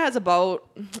person who has a boat,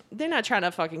 they're not trying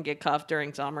to fucking get cuffed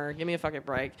during summer. Give me a fucking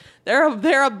break.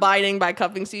 They're abiding by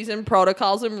cuffing season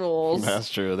protocols and rules. That's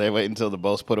true. They wait until the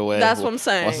boat's put away. That's what I'm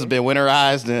saying. Once it's been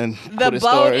winterized and The put in boat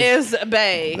storage, is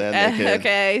bay. Then they can-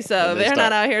 Okay, so then they they're not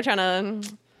start- out here trying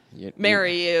to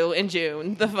marry you in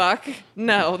June. The fuck?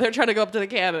 No, they're trying to go up to the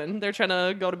cabin. They're trying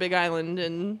to go to Big Island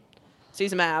and see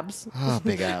some abs. Oh,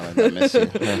 Big Island, I miss you.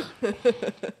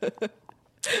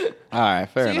 All right,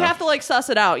 fair So enough. you have to like suss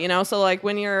it out, So like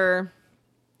when you're,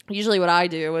 usually what I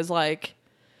do is like,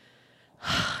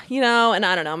 and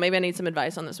I don't know, maybe I need some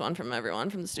advice on this one from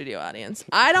everyone from the studio audience.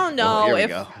 I don't know Here we if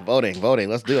go. Voting.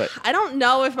 Let's do it. I don't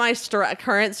know if my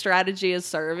current strategy is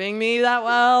serving me that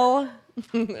well.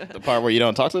 The part where you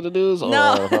don't talk to the dudes? Or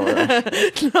No, the part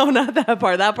where- no, not that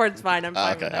part. That part's fine. I'm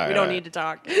fine Okay, with that. all We right, don't all right. need to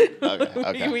talk.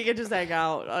 Okay. we can just hang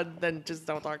out, then just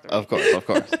don't talk to me. Of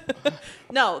course.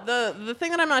 No, the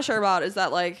thing that I'm not sure about is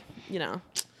that, like,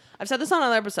 I've said this on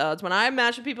other episodes. When I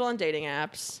match with people on dating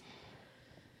apps,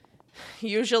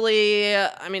 usually,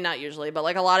 I mean, not usually, but,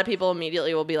 like, a lot of people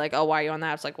immediately will be like, oh, why are you on the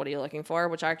apps? Like, what are you looking for?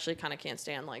 Which I actually kind of can't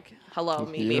stand. Like, hello,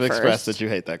 meet me You've first. expressed that you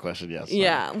hate that question, yes.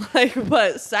 Yeah, like,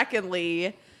 but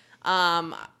secondly, a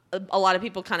lot of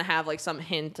people kind of have, like, some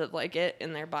hint of, like, it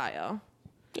in their bio.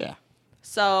 Yeah.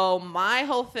 So my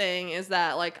whole thing is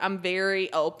that, like, I'm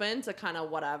very open to kind of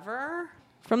whatever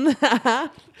from the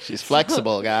app. She's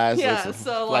flexible, guys. Yeah, Listen,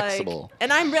 so flexible.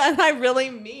 like, and I really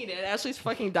mean it. Ashley's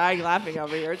fucking dying laughing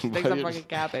over here. She thinks I'm fucking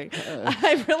capping.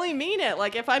 I really mean it.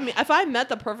 Like, if I met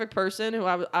the perfect person who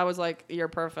I was like, you're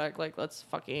perfect. Like, let's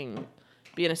fucking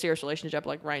be in a serious relationship.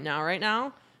 Like right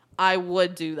now, I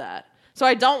would do that. So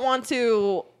I don't want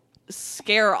to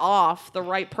scare off the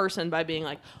right person by being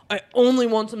like, I only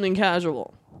want something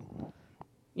casual.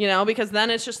 Because then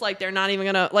it's just like they're not even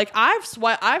gonna like. I've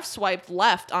swiped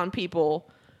left on people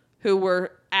who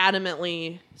were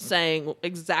adamantly saying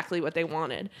exactly what they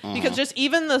wanted because just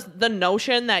even the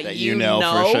notion that you know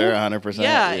for sure 100%.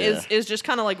 yeah. is just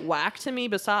kind of like whack to me.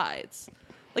 Besides,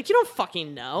 like, you don't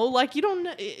fucking know. Like, you don't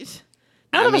know.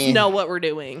 None of us know what we're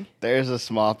doing. There's a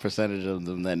small percentage of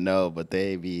them that know, but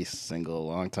they be single a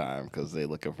long time because they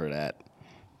looking for that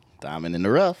diamond in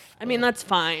the rough. I mean, that's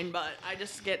fine, but I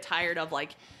just get tired of,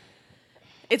 like,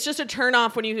 it's just a turn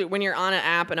off when you're on an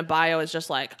app and a bio is just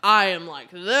like, I am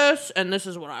like this and this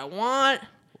is what I want.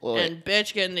 Well, and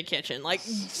bitch, get in the kitchen. Like,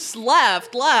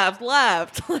 left.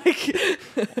 Like,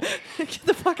 get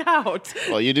the fuck out.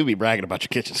 Well, you do be bragging about your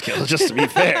kitchen skills, just to be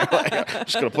fair. Like, I'm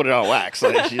just gonna put it on wax.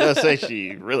 Like, she does say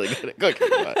she really good at cooking,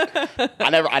 but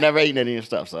I never eaten any of your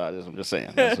stuff, so I'm just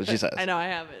saying. That's what she says. I know I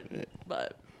haven't,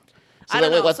 but So I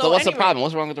don't know. what's So the anyway- problem?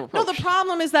 What's wrong with the approach? No, the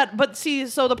problem is that, but see,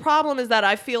 so the problem is that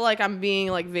I feel like I'm being,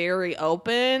 like, very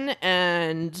open,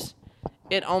 and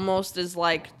it almost is,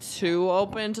 like, too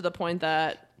open to the point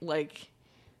that, like,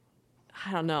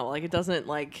 I don't know, like, it doesn't,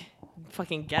 like,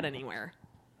 fucking get anywhere.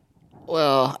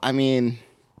 Well, I mean,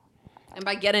 And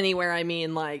by get anywhere, I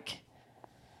mean, like,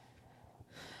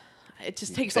 it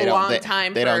just takes they a don't- long they-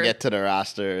 time. They don't get to the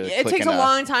roster. It quick takes enough. a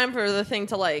long time for the thing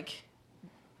to, like,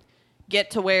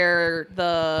 get to where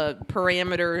the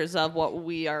parameters of what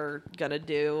we are gonna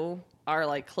do are,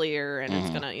 like, clear, and it's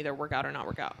gonna either work out or not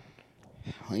work out.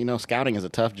 Well, scouting is a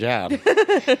tough job.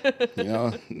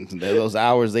 Those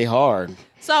hours, they hard.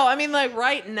 So, I mean, like,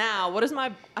 right now, what is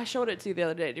I showed it to you the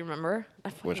other day. Do you remember?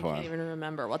 I fucking Which one? can't even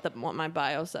remember what my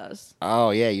bio says. Oh,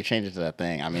 yeah, you changed it to that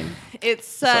thing. I mean, It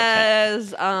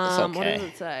says, okay. what does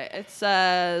it say? It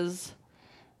says,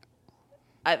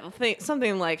 I think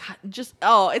something like,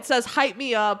 it says, hype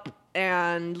me up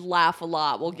and laugh a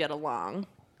lot. We'll get along.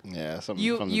 Yeah, something.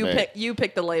 You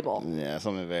pick the label. Yeah,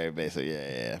 something very basic.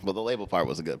 Yeah. But the label part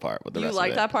was a good part. But the You rest like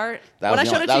of it, that part? That When was I the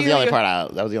showed only, it that to was the you, only you-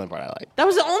 part. That was the only part I liked. That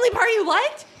was the only part you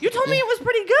liked? You told me it was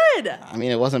pretty good. I mean,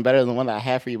 it wasn't better than the one that I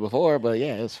had for you before, but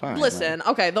yeah, it was fine. Listen,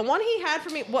 okay, the one he had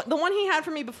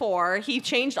for me before, he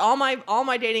changed all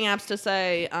my dating apps to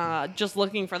say just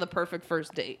looking for the perfect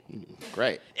first date.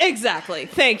 Great. Exactly.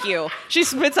 Thank you. She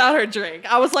spits out her drink.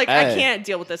 I was like, I Hey. can't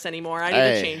deal with this anymore. I need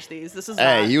Hey. to change these. This is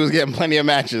Hey, not, you was getting plenty of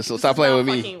matches, so stop is playing not with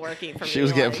me. fucking working for She me.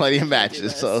 was getting Like, plenty of I can't do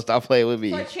matches, this. so stop playing with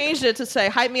me. So I changed it to say,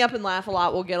 hype me up and laugh a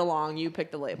lot. We'll get along. You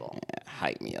pick the label.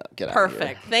 Hype me up. Get out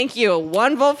Perfect. Thank you.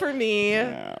 One vote for me.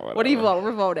 Yeah, What do you whatever. vote?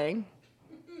 We're voting.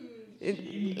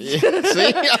 See?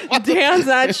 Dan's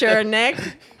not sure. Nick,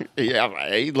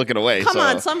 Yeah, he's looking away. come so.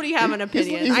 on. Somebody have an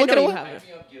opinion. he's I know looking you away. have it.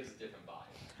 Me Up gives a different vibe.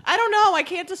 I don't know. I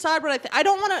can't decide what I think. I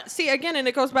don't want to see again, and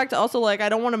it goes back to also like I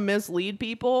don't want to mislead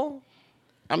people.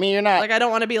 I mean, you're not. Like I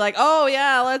don't want to be like, oh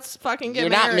yeah, let's fucking get You're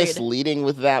married. not misleading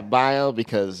with that bio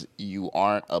because you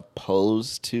aren't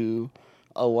opposed to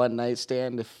a one night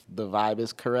stand if the vibe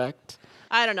is correct.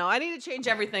 I don't know. I need to change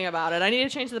everything about it. I need to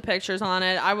change the pictures on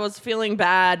it. I was feeling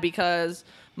bad because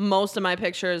most of my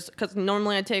pictures, because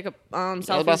normally I take selfies. I was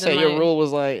about to say in your my- rule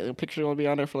was like the picture will be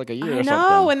on there for like a year I or know,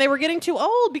 something. and they were getting too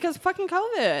old because of fucking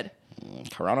COVID.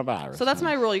 Coronavirus. So that's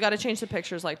my rule. You got to change the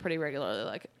pictures like pretty regularly,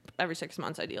 like every 6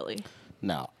 months, ideally.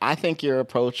 No, I think your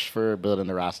approach for building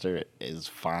the roster is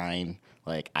fine.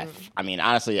 Like, I mean,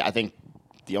 honestly, I think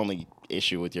the only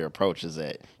issue with your approach is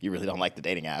that you really don't like the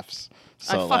dating apps.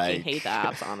 So, I fucking like, hate the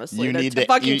apps, honestly. You They're need the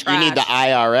fucking you trash. need the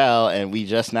IRL, and we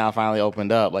just now finally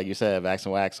opened up, like you said, Vax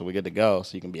and Wax, so we're good to go.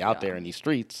 So you can be out there in these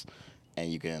streets,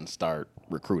 and you can start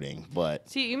recruiting. But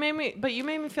See, you made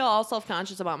me feel all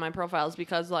self-conscious about my profiles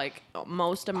because like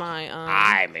most of my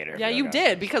I made her. yeah, feel you good.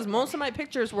 did because most of my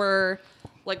pictures were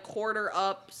like quarter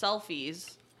up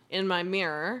selfies in my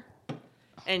mirror.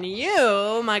 And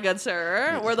you, my good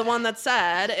sir, were the one that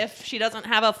said if she doesn't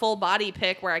have a full body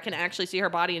pic where I can actually see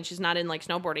her body and she's not in like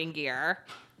snowboarding gear.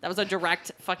 That was a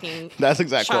direct fucking That's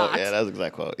exact shot. quote. Yeah, that's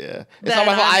exact quote. Yeah, it's Then not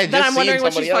my fault. I I'm, just then I'm seen wondering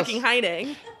what somebody she's else. fucking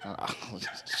hiding.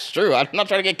 It's true. I'm not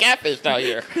trying to get catfished out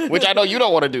here, which I know you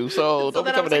don't want to do. So, don't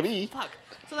be then I was coming at like, me. fuck.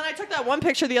 So then I took that one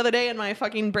picture the other day in my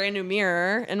fucking brand new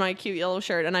mirror in my cute yellow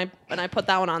shirt, and I put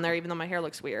that one on there even though my hair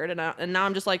looks weird, and now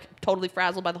I'm just like totally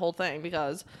frazzled by the whole thing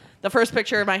because the first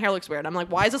picture of my hair looks weird. I'm like,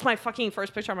 why is this my fucking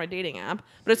first picture on my dating app?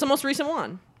 But it's the most recent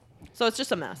one, so it's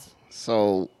just a mess.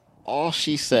 So all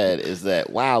she said is that,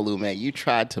 wow, Lume, you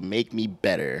tried to make me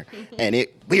better, and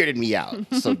it weirded me out.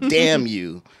 So damn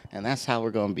you. And that's how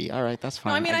we're going to be. All right, that's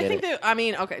fine. No, I mean, I get think it.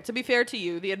 that okay. To be fair to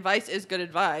you, the advice is good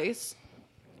advice.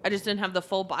 I just didn't have the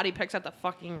full body pics at the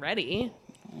fucking ready.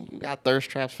 You got thirst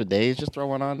traps for days. Just throw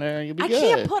one on there and you'll be I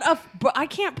good.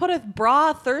 can't put a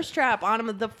bra thirst trap on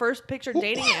the first picture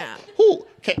dating app. Who?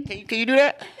 Can you do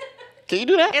that? Can you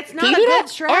do that? It's Can not you a do good that?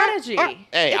 strategy.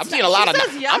 Hey, I'm It's seeing not- a lot she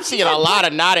of says yes, I'm she seeing said a lot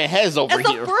of nodding heads over As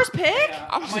the here. first pic,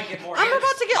 I might get more. I'm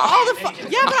about to get all the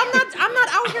yeah, but I'm not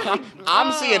out here. Like,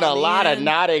 I'm seeing a lot of man.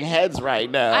 nodding heads right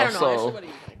now. I don't know. So Actually, what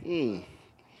do you think?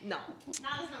 No,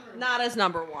 not as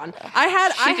number one. I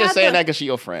had she just saying that because she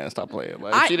your friend. Stop playing.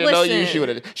 Like, if she didn't know you,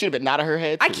 listen. she'd have been nodding her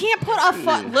head. I too. can't put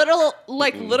a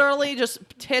literally just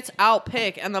tits out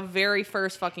pic and the very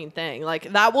first fucking thing.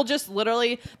 Like that will just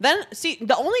literally then see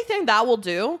the only thing that will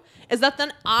do is that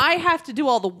then I have to do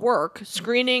all the work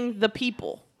screening the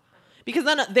people. Because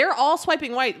then they're all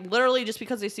swiping right literally just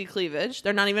because they see cleavage.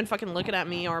 They're not even fucking looking at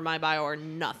me or my bio or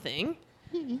nothing.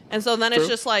 And so then it's True.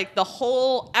 just like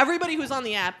everybody who's on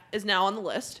the app is now on the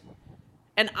list.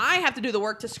 And I have to do the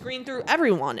work to screen through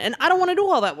everyone. And I don't want to do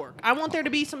all that work. I want there to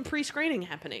be some pre-screening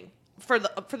happening for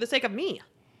the sake of me.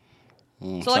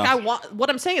 So like what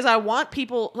I'm saying is I want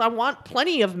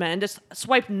plenty of men to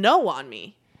swipe no on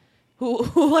me.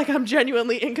 Who like I'm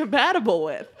genuinely incompatible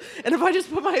with. And if I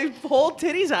just put my whole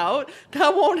titties out,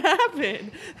 that won't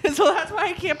happen. And so that's why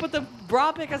I can't put the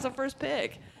bra pic as the first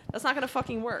pic. That's not gonna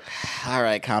fucking work. All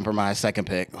right, compromise. Second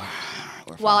pick.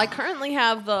 Well, I currently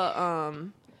have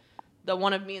the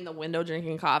one of me in the window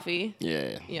drinking coffee.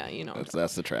 Yeah. Yeah, you know.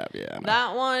 That's the trap. Yeah. I know.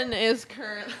 That one is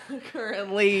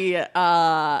currently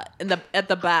at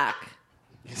the back.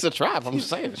 It's a trap. I'm just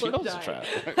saying. She knows it's a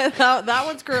trap. that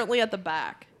one's currently at the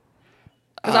back.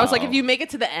 Because I was like, if you make it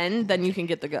to the end, then you can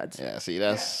get the goods. Yeah. See,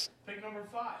 that's Pick number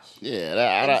 5.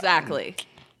 yeah. Exactly.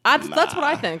 That's what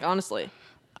I think, honestly.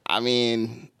 I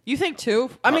mean, You think too?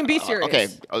 I mean, be serious. okay.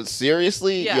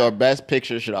 Seriously, Yeah. your best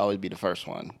picture should always be the first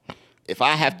one. If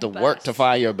I have to work to Best.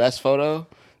 find your best photo,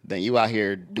 then you out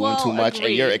here doing Well, too much,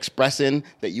 and you're agreed. expressing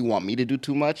that you want me to do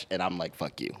too much, and I'm like,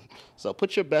 fuck you. So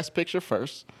put your best picture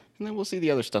first, and then we'll see the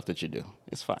other stuff that you do.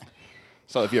 It's fine.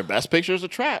 So if your best picture is a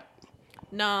trap,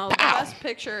 No, the Pow. best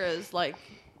picture is like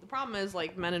the problem is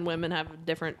like men and women have a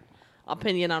different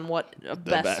opinion on what a the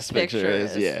best picture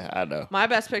is. Yeah, I know. My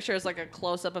best picture is like a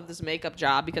close up of this makeup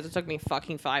job because it took me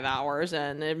fucking 5 hours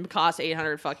and it cost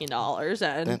 $800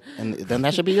 and Then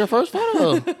that should be your first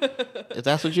photo. If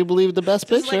that's what you believe the best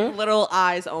just picture. like little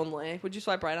eyes only. Would you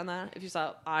swipe right on that if you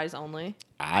saw eyes only?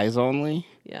 Eyes only.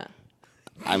 Yeah.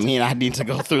 I mean, I need to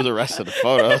go through the rest of the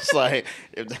photos. Like,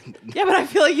 if Yeah, but I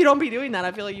feel like you don't be doing that.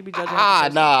 I feel like you'd be judging.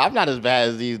 no, I'm not as bad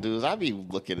as these dudes. I be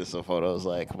looking at some photos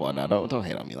like, come on now, don't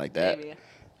hate on me like that. Maybe.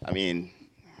 I mean,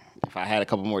 if I had a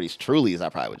couple more of these Trulies, I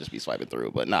probably would just be swiping through.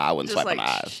 But nah, I wouldn't Just swipe like on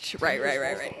eyes. right.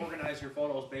 You're supposed to organize your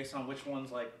photos based on which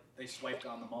ones like they swiped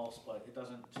on the most, but it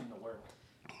doesn't seem to work.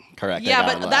 Correct. Yeah,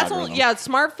 They got but a that's algorithm. only, yeah,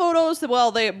 smart photos.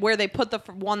 Well, where they put the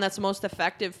one that's most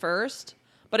effective first.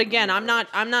 But again, I'm not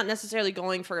necessarily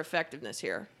going for effectiveness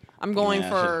here. I'm going Yeah.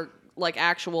 for like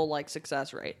actual like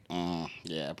success rate.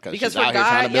 Yeah, because Because she's for out here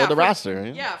trying to build yeah, the roster.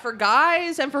 Yeah, for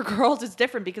guys and for girls, it's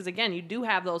different because again, you do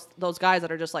have those guys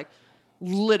that are just like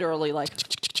literally like,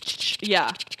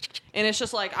 yeah, and it's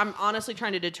just like I'm honestly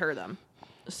trying to deter them.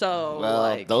 So Well,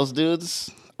 like those dudes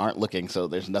aren't looking, so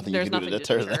there's nothing There's you can do to nothing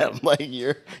to deter deter them. Like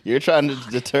you're trying to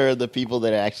deter the people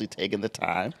that are actually taking the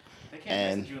time. They can't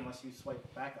And- message you unless you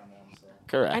swipe back on them. So.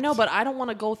 Correct. I know, but I don't want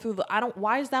to go through the. I don't.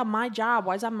 Why is that my job?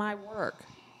 Why is that my work?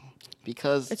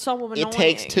 because It's so annoying. it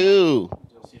takes two.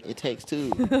 It takes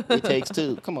two. It takes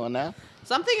two. Come on now.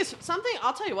 Something.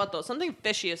 I'll tell you what though. Something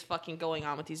fishy is fucking going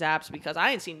on with these apps because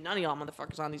I ain't seen none of y'all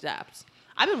motherfuckers on these apps.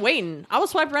 I've been waiting. I will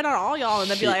swipe right on all y'all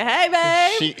and then be like,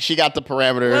 "Hey, babe." She got the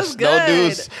parameters. What's No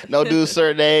good? no dudes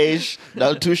certain age.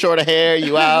 No too short of hair,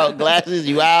 you out. Glasses,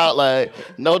 you out. Like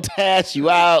no tats, you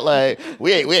out. Like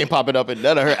we ain't popping up in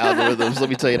none of her algorithms. Let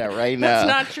me tell you that right now. That's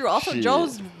not true. Also, Shit.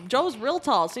 Joe's real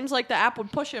tall. Seems like the app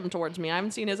would push him towards me. I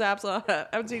haven't seen his apps. I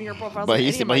haven't seen your profiles. But on he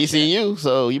any of my he seen shit. you,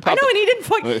 so you I popped. know, and he didn't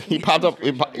fucking. He popped up.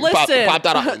 He popped Listen.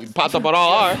 popped up on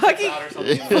all ours.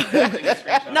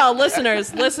 Fucking, no,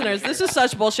 listeners, this is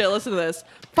such bullshit. Listen to this.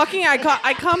 Fucking, I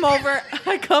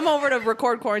come over to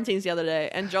record Quarantines the other day,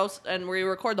 and we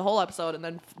record the whole episode, and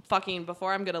then fucking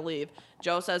before I'm gonna leave,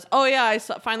 Joe says, "Oh yeah, I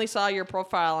finally saw your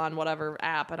profile on whatever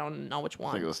app. I don't know which I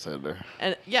think it one." was Tinder.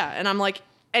 And yeah, and I'm like,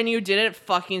 "And you didn't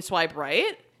fucking swipe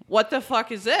right? What the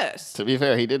fuck is this?" To be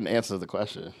fair, he didn't answer the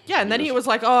question. Yeah, and then he was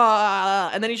like, "Oh,"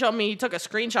 and then he showed me he took a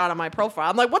screenshot of my profile.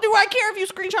 I'm like, "What do I care if you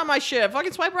screenshot my shit?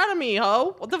 Fucking swipe right on me,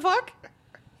 ho! What the fuck?"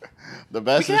 The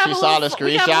best We is can she have a saw the little-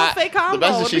 we can have a little screenshot. fake The combo.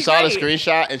 best is It'd she be saw the great.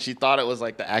 screenshot and she thought it was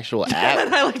like the actual app.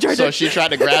 And I, like, tried So to- she tried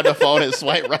to grab the phone and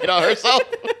swipe right on herself.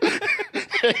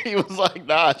 He was like,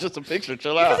 "Nah, it's just a picture.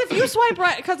 Chill out."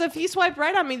 Because if he swiped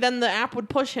right on me, then the app would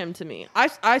push him to me.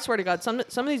 I swear to God, some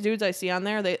of these dudes I see on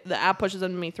there, the app pushes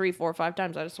them to me 3, 4, 5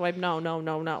 times. I just swipe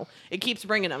no. It keeps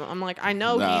bringing him. I'm like, I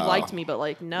know No. he liked me, but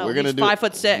like, no, We're gonna he's do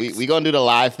 5'6". We gonna do the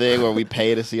live thing where we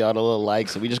pay to see all the little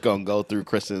likes, and we just gonna go through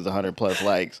Kristen's 100+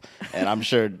 likes, and I'm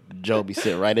sure Joe be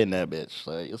sitting right in that bitch.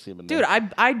 Like you'll see him in Dude, there.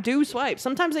 I do swipe.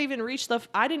 Sometimes I even reach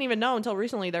I didn't even know until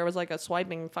recently there was like a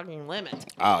swiping fucking limit.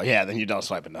 Oh yeah, then you don't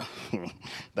swipe enough.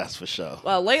 That's for sure.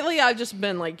 Well, lately I've just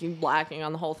been like lacking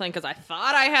on the whole thing because I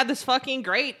thought I had this fucking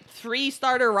great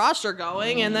 3-starter roster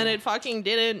going, and then it fucking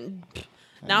didn't.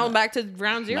 Now I'm back to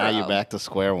ground zero. Now you're back to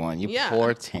square one. You Yeah.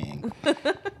 poor ting.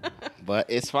 But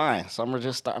it's fine. Summer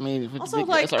just start. I mean, Also, it's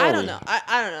like, early. I don't know.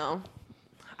 I don't know.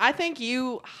 I think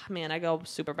man, I go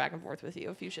super back and forth with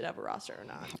you if you should have a roster or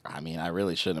not. I mean, I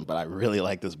really shouldn't, but I really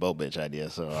like this boat bitch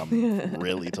idea, so I'm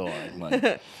really torn.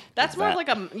 Like, That's more that-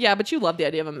 of like yeah, but you love the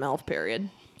idea of a MILF period.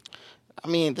 I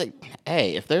mean,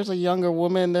 hey, if there's a younger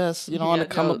woman that's on Yeah, the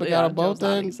come Joe- up and yeah, got a boat, Joe's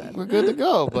nodding then his head. we're good to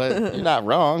go. But you're not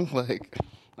wrong. Like, I'm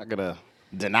not gonna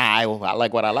deny I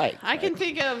like what I like. I can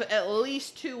think of at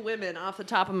least 2 women off the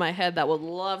top of my head that would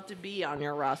love to be on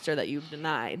your roster that you've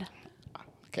denied.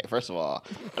 Okay, first of all,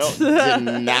 I don't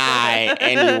deny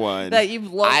anyone That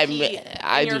you've low-key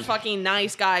I in your just- fucking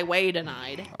nice guy way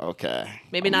denied. Okay.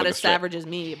 Maybe I'm not looking as straight- savage as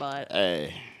me, but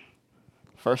Hey,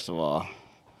 first of all,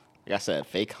 like I said,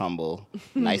 fake humble,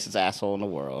 nicest asshole in the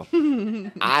world.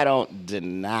 I don't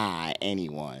deny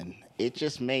anyone. It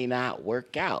just may not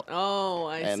work out. oh,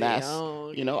 I And see. that's,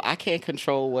 Oh, I can't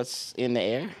control what's in the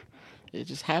air. It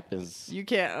just happens. you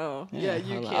can't. Oh, yeah,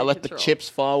 you I'll- can't. I'll let the control. chips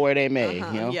fall where they may,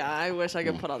 Uh-huh. Yeah, I wish I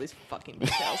could put all these fucking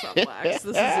details on wax. This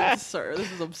is absurd.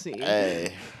 This is obscene.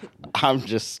 Hey, I'm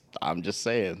just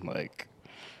saying, like,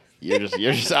 you're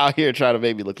just out here trying to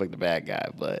make me look like the bad guy,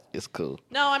 but it's cool.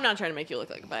 No, I'm not trying to make you look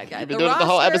like a bad guy. You've been doing it the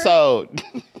whole episode.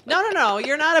 No.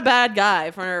 You're not a bad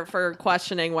guy for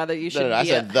questioning whether you should. No, I be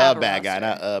said have the a bad guy, roster.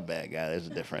 not a bad guy. There's a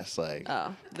difference. Like,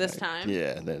 Oh, this time.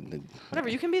 yeah. Whatever.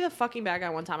 You can be the fucking bad guy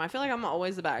one time. I feel like I'm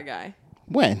always the bad guy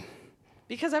When?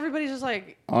 because everybody's just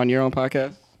like, On your own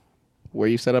podcast? Where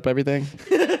you set up everything?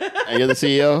 And you're the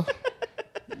CEO?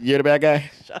 You're the bad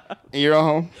guy? shut up. In your own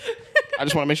home? I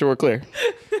just want to make sure we're clear.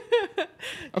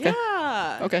 Okay.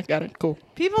 Yeah. Okay, got it. Cool.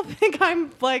 People think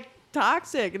I'm like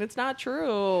toxic, and it's not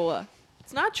true.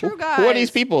 It's not true, guys. Who are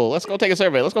these people? Let's go take a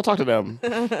survey. Let's go talk to them. You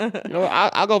know,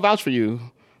 I'll go vouch for you.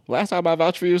 Last time I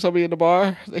vouched for you, somebody in the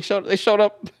bar, they showed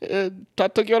up and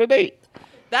took you on a date.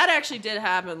 That actually did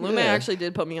happen. Lume Yeah. actually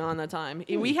did put me on that time.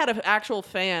 We had an actual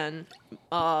fan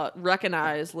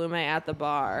recognize Lume at the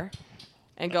bar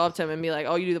and go up to him and be like,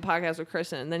 "Oh, you do the podcast with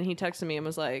Kristen?" And then he texted me and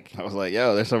was like, I was like,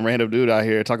 yo, there's some random dude out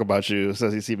here talking about you.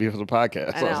 Says he see me for the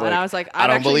podcast. I know. And I was like, I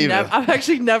don't believe it. I've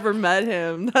actually never met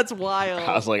him. That's wild.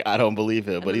 I was like, I don't believe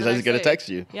it. And But he then says the he's going to next day- text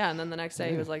you. Yeah, and then the next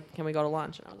day he was like, "Can we go to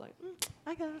lunch?" And I was like,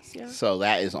 "I guess, yeah." So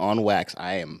that is on wax.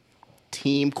 I am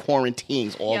team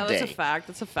quarantines all Yeah, day. that's a fact.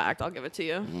 That's a fact. I'll give it to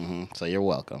you. So you're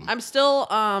welcome. I'm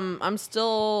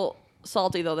still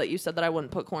salty though that you said that I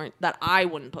wouldn't put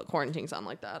quarantines on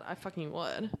like that. I fucking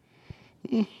would.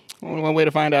 Only one way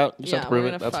to find out. Just have Yeah, to prove we're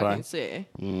it. gonna That's fucking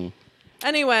fine. see.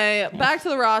 Anyway, back to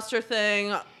the roster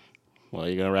thing. Well,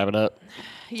 you going to wrap it up?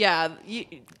 Yeah,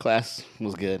 Class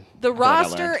was good. the I feel like I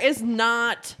roster learned. is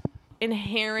not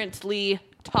inherently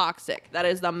toxic. That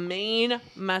is the main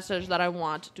message that I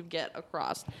want to get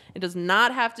across. It does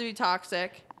not have to be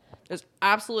toxic. There's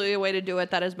absolutely a way to do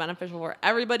it that is beneficial for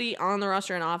everybody on the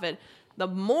roster and off it. The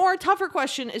more tougher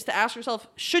question is to ask yourself,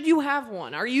 should you have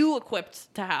one? Are you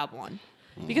equipped to have one?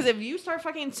 Because if you start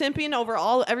fucking simping over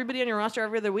everybody on your roster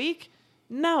every other week,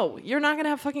 no, you're not gonna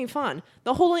have fucking fun.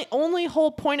 The only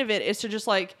whole point of it is to just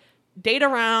like date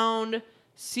around,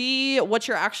 see what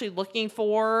you're actually looking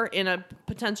for in a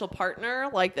potential partner.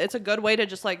 Like it's a good way to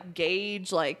just like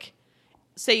gauge, like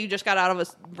say you just got out of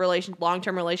a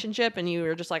long-term relationship and you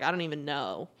were just like, I don't even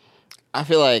know. I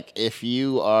feel like if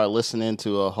you are listening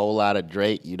to a whole lot of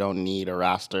Drake, you don't need a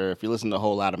roster. If you listen to a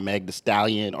whole lot of Meg Thee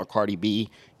Stallion or Cardi B,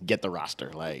 get the roster.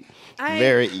 Like,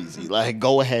 very easy. Like,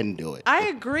 go ahead and do it. I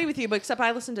agree with you, but except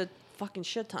I listen to fucking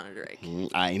shit ton of Drake.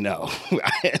 I know.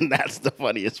 And that's the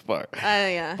funniest part.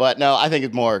 Yeah. But no, I think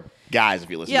it's more guys if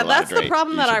you listen to a lot of that's Drake. the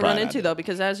problem You that should I run probably not into, do though, it.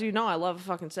 because as you know, I love a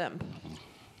fucking simp.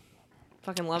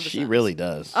 Fucking love the She simps. really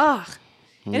does. Ugh.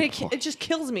 And it just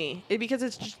kills me because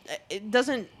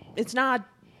it's not.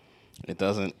 It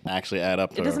doesn't actually add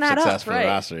up to doesn't add success up, for right. the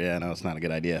roster. Yeah, no, it's not a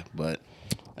good idea. But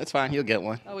it's fine. You'll get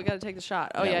one. Oh, we got to take the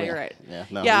shot. Oh, Yeah, yeah, we- you're right. yeah,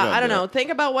 no, yeah, we gonna I don't do know. it. Think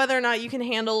about whether or not you can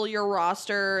handle your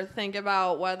roster. Think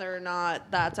about whether or not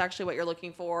that's actually what you're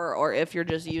looking for, or if you're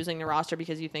just using the roster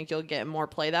because you think you'll get more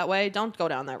play that way. Don't go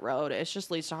down that road. It just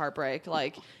leads to heartbreak.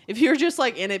 Like, if you're just,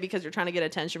 like, in it because you're trying to get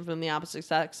attention from the opposite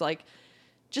sex, like,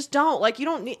 just don't. Like, you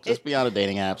don't need... Just be on the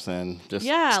dating apps and just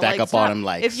Yeah, stack like, up stop. on them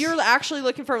likes. If you're actually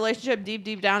looking for a relationship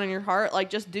deep down in your heart, like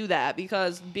just do that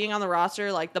because being on the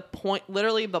roster, like the point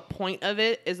of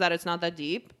it is that it's not that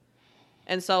deep.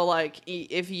 And so like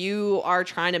if you are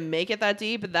trying to make it that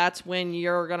deep, that's when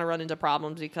you're going to run into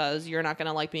problems because you're not going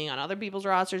to like being on other people's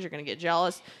rosters. You're going to get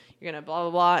jealous. You're going to blah,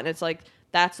 blah, blah. And it's like,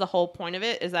 that's the whole point of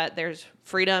it is that there's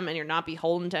freedom and you're not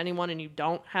beholden to anyone and you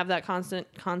don't have that constant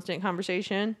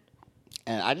conversation.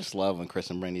 And I just love when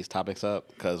Kristen brings these topics up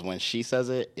because when she says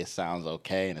it, it sounds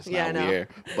okay and it's Yeah, I not know. weird.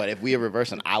 But if we are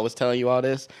reverse and I was telling you all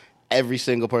this, every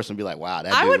single person would be like, "Wow,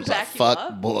 that I dude would was a back you fuck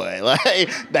up. boy."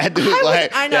 Like that dude,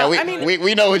 like I know. yeah, I mean-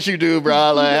 we know what you do,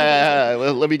 bro. Like,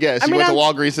 let me guess, you mean, went to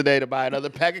I'm- Walgreens today to buy another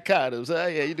pack of condoms.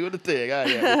 Yeah, you doing the thing. Yeah.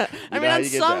 You I know mean, how you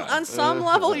get down. on some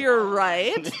level, you're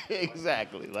right.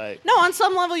 Exactly. Like No, on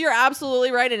some level, you're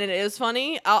absolutely right, and it is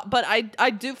funny. But I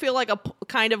do feel like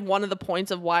kind of one of the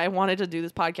points of why I wanted to do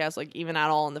this podcast, like even at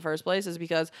all in the first place, is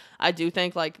because I do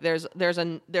think like there's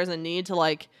a need to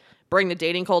like bring the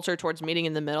dating culture towards meeting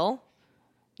in the middle.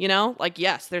 You know, like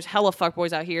yes, there's hella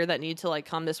fuckboys out here that need to like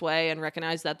come this way and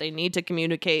recognize that they need to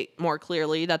communicate more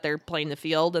clearly that they're playing the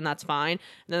field, and that's fine. And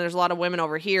then there's a lot of women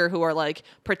over here who are like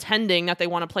pretending that they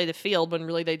want to play the field when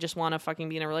really they just want to fucking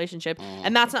be in a relationship,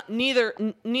 and that's not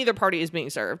neither party is being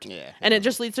served. Yeah. And it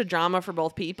just leads to drama for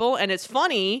both people, and it's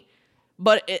funny,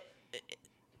 but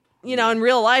you know, in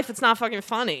real life, it's not fucking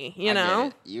funny. You I get know.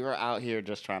 it. You are out here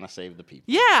just trying to save the people.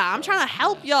 Yeah, I'm trying to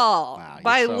help y'all Wow, you're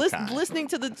by so kind. listening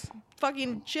to the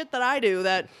fucking shit that I do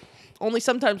that only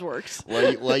sometimes works.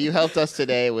 Well, you helped us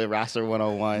today with Roster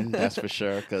 101, that's for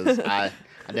sure, because I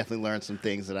definitely learned some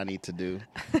things that I need to do,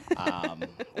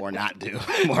 or not do,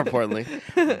 more importantly.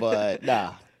 But,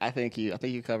 nah, I think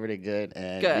you covered it good,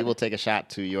 and Good. we will take a shot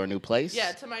to your new place.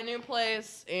 Yeah, to my new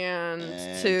place and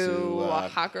And to to,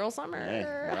 Hot Girl Summer. Hey,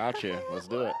 we're out here. Let's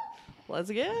do it. Let's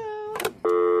go.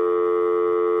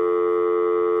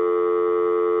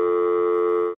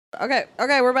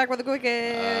 Okay, we're back with the quick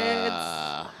hits.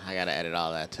 I gotta edit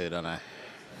all that too, don't I?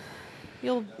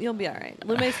 You'll be all right.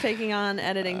 Lume's taking on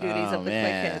editing duties of the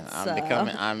quick hits.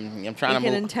 I'm trying we to can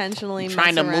move. intentionally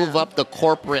Trying to mess move around. up the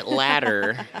corporate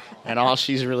ladder, and all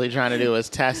she's really trying to do is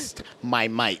test my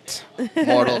might.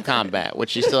 Mortal Kombat,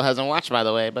 which she still hasn't watched, by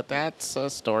the way, but that's a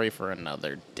story for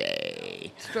another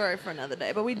day. Story for another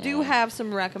day. But we do have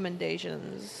some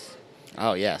recommendations.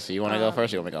 Oh yeah, so you want to go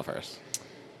first? Or you want me to go first?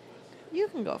 You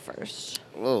can go first.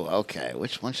 Oh, okay.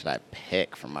 Which one should I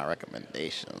pick for my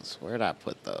recommendations? Where did I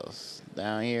put those?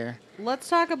 Down here? Let's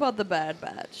talk about The Bad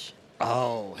Batch.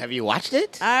 Oh, have you watched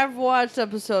it? I've watched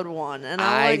episode 1, and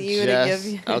I want you to give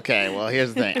you. Okay, well,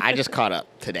 here's the thing. I just caught up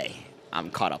today. I'm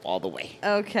caught up all the way.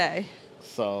 Okay.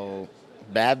 So,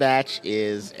 Bad Batch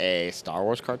is a Star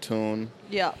Wars cartoon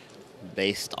Yeah.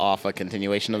 based off a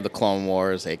continuation of the Clone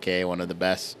Wars, aka one of the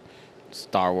best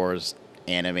Star Wars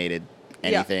animated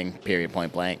anything, period,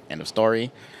 point blank, end of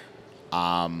story.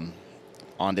 On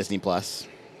Disney Plus.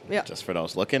 Yeah. Just for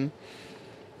those looking.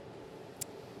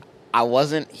 I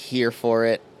wasn't here for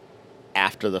it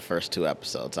after the first 2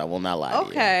 episodes. I will not lie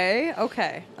to you.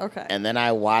 Okay. And then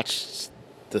I watched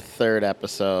the 3rd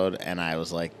episode, and I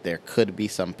was like, there could be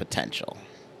some potential.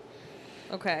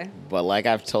 Okay. But like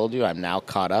I've told you, I'm now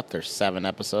caught up. There's 7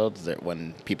 episodes. That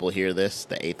when people hear this,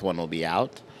 the 8th one will be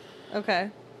out. Okay.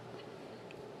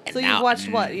 And So now- you've watched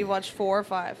what? You watched 4 or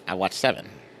 5? I watched 7.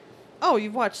 Oh,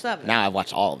 you've watched 7. Now I've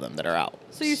watched all of them that are out.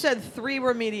 So you said 3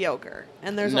 were mediocre,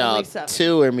 and there's no, only 7.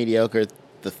 2 are mediocre.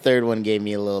 The 3rd one gave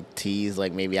me a little tease,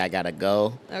 like maybe I gotta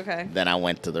go. Okay. Then I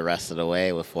went to the rest of the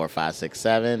way with 4, 5, 6,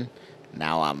 7.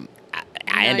 Now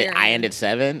I you're in. ended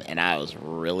 7, and I was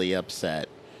really upset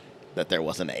that there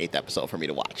wasn't an 8th episode for me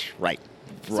to watch. Right.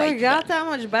 So it got that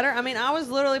much better. I mean, I was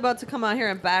literally about to come out here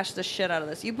and bash the shit out of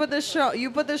this. You put this show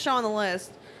on the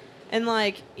list, and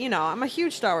like, you know, I'm a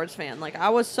huge Star Wars fan. Like, I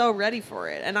was so ready for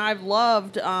it, and I've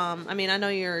loved. I mean, I know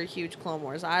you're a huge Clone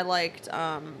Wars. I liked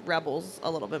Rebels a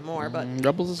little bit more, but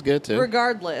Rebels is good too.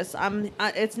 regardless,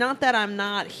 it's not that I'm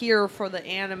not here for the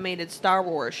animated Star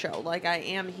Wars show. Like, I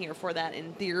am here for that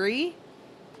in theory.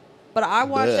 But I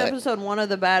watched But- episode 1 of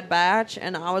The Bad Batch,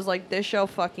 and I was like, this show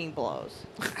fucking blows.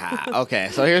 Okay,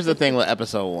 so here's the thing with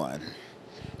episode 1,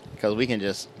 because we can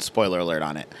just spoiler alert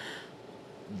on it.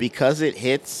 Because it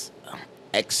hits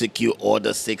Execute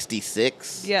Order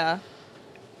 66. Yeah.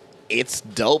 It's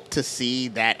dope to see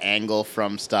that angle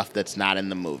from stuff that's not in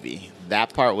the movie.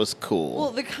 That part was cool.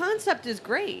 Well, the concept is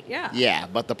great, yeah. Yeah,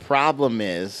 but the problem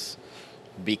is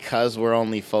because we're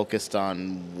only focused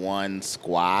on one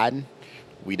squad,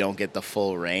 we don't get the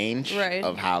full range Right.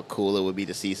 of how cool it would be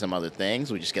to see some other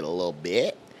things. We just get a little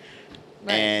bit.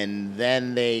 Right. And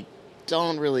then they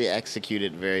don't really execute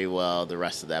it very well the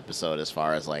rest of the episode as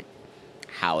far as like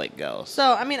how it goes.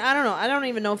 So, I mean, I don't know. I don't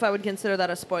even know if I would consider that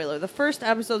a spoiler. The first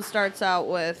episode starts out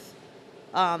with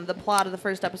the plot of the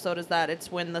first episode is that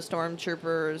it's when the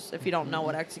stormtroopers, if you don't know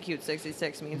what Execute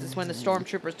 66 means, it's when the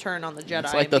stormtroopers turn on the Jedi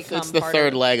It's like and become it's the part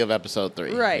third of leg of episode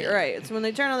 3. Right, Yeah. right. It's when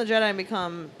they turn on the Jedi and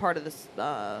become part of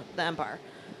the Empire.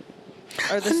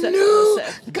 Or the A Sith. new The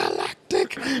Sith.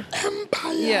 galactic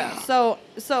empire. Yeah.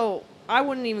 So I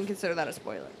wouldn't even consider that a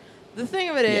spoiler. The thing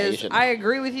of it Yeah, you is, shouldn't. I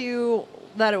agree with you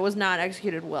that it was not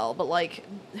executed well, but like,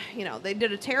 you know, they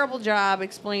did a terrible job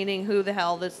explaining who the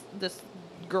hell this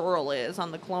girl is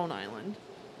on the Clone Island.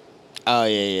 Oh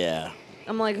yeah.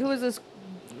 I'm like, who is this?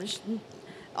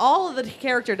 All of the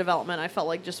character development I felt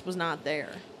like just was not there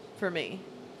for me.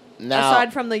 Now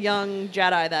Aside from the young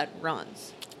Jedi that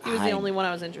runs. He was the I- only one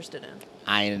I was interested in.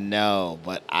 I know,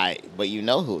 but you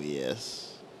know who he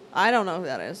is. I don't know who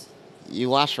that is. You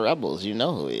watch Rebels, you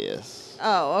know who he is.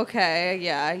 Oh, okay.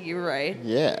 Yeah, you're right.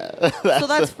 Yeah. So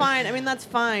that's fine. I mean, that's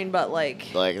fine, but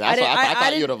like, like I that's I thought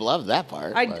didn't- you'd have loved that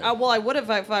part. but- well, I would have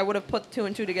if I would have put 2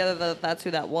 and 2 together that that's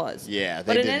who that was. Yeah,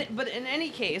 but they in didn't. but in any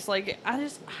case, like I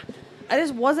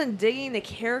just wasn't digging the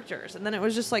characters, and then it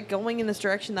was just like going in this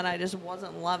direction that I just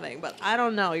wasn't loving. But I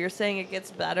don't know. You're saying it gets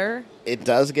better? It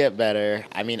does get better.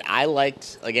 I mean, I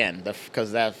liked again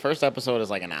because that first episode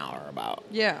is like an hour about.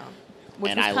 Yeah,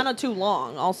 which And was I- kind of too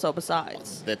long. Also,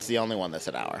 besides, That's the only one that's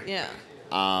an hour. yeah,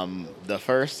 The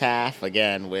first half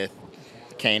again with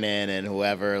Kanan and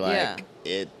whoever, like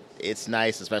Yeah. it's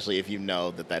nice, especially if you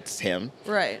know that that's him.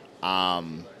 right.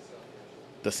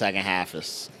 The second half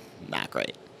is not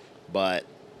great, but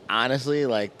honestly,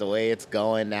 like the way it's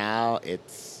going now,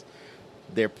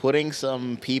 they're putting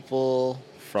some people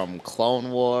from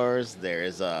Clone Wars. There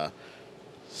is a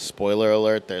spoiler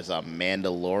alert. There's a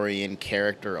Mandalorian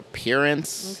character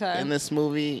appearance Okay. in this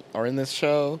movie or in this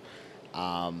show.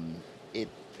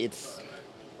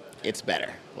 It's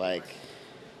better. Like,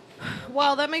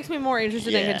 Well, that makes me more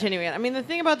interested in Yeah. continuing it. I mean, the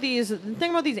thing about these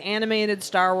animated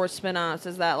Star Wars spin-offs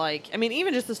is that, like, I mean,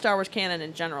 even just the Star Wars canon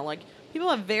in general, like, people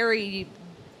have very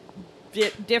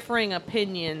differing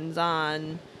opinions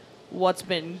on what's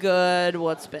been good,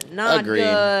 what's been not Agreed.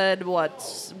 good,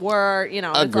 it's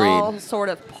Agreed. all sort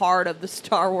of part of the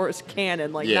Star Wars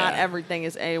canon. Like, not Yeah. everything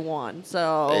is A1.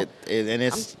 So it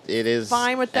is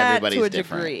fine with that everybody's to a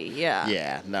different. degree. Yeah.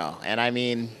 Yeah, no. And I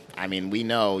mean we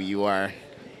know you are.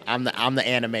 I'm the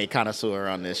anime connoisseur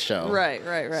on this show. Right.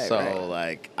 So right.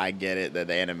 like I get it that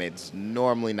the anime's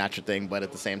normally not your thing, but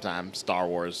at the same time, Star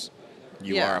Wars,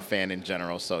 you Yeah. are a fan in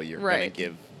general, so you're gonna Right.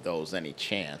 give those any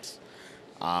chance.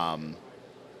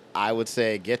 I would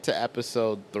say get to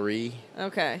episode 3,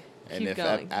 Okay. and Keep if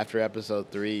going. after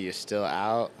episode 3 you're still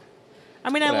out, I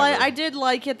mean, whatever. I did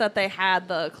like it that they had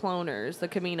the cloners, the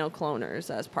Camino cloners,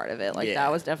 as part of it. Like yeah,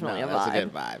 that was definitely no, a that's vibe. a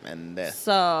good vibe, and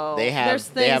So they have there's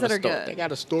they things have that a are story. good. They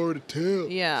got a story to tell.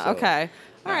 Yeah. So, Okay.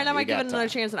 All right. I you might give got it another time.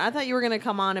 chance. And I thought you were gonna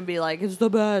come on and be like, "It's the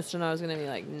best," and I was gonna be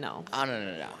like, "No, Oh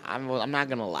no! I'm not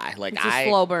gonna lie. Like it's a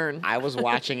slow burn." I was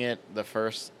watching it the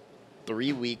first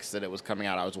 3 weeks that it was coming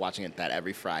out. I was watching it that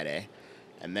every Friday,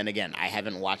 and then again, I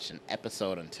haven't watched an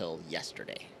episode until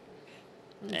yesterday,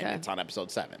 Okay. and it's on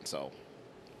episode 7. So,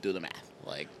 do the math.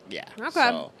 Like, yeah. Okay. So,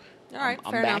 All right,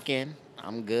 I'm fair back enough. in.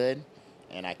 I'm good,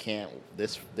 and I can't.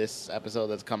 This episode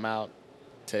that's come out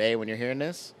today when you're hearing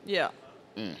this. Yeah.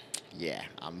 Yeah,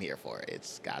 I'm here for it.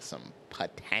 It's got some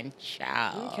potential.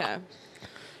 Okay.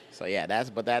 So yeah,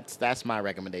 that's my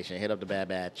recommendation. Hit up the Bad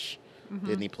Batch, Mm-hmm.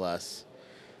 Disney Plus.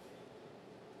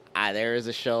 There is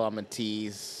a show I'm gonna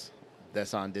tease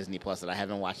that's on Disney Plus that I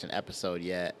haven't watched an episode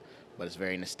yet, but it's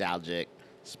very nostalgic,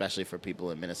 especially for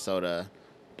people in Minnesota.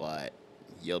 But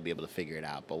you'll be able to figure it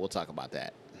out. But we'll talk about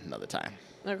that another time.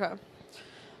 Okay.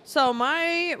 So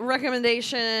my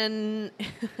recommendation,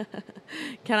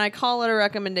 can I call it a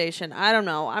recommendation? I don't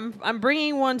know. I'm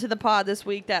bringing one to the pod this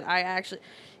week that I actually,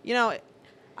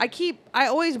 I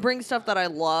always bring stuff that I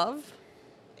love,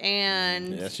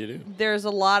 and Yes, you do. there's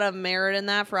a lot of merit in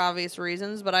that for obvious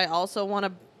reasons, but I also want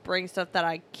to bring stuff that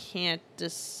I can't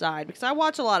decide because I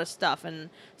watch a lot of stuff, and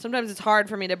sometimes it's hard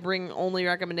for me to bring only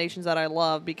recommendations that I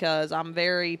love because I'm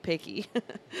very picky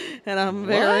and I'm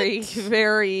very, What?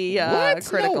 very What?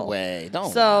 critical. No way.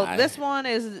 Don't So lie. this one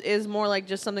is more like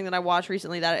just something that I watched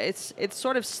recently that it's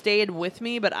sort of stayed with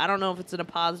me, but I don't know if it's in a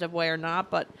positive way or not.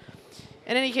 But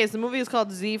in any case, the movie is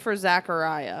called Z for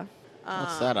Zachariah.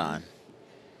 What's that on?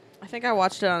 I think I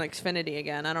watched it on Xfinity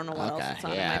again. I don't know what else it's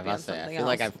on. Yeah, it might be on I something feel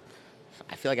like else.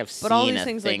 I feel like I've seen But all these a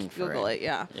things, thing like, for Google it,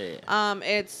 yeah. Yeah.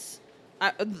 It's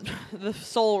the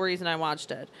sole reason I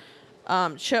watched it.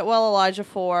 Chitwell Elijah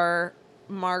Ford,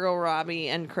 Margot Robbie,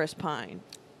 and Chris Pine.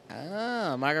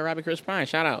 Oh, Margot Robbie, Chris Pine,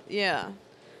 shout out. Yeah.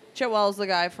 Chitwell's the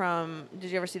guy from, did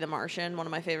you ever see The Martian? One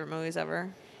of my favorite movies ever.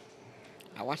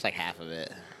 I watched like half of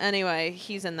it. Anyway,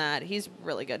 he's in that. He's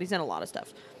really good. He's in a lot of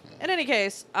stuff. In any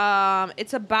case,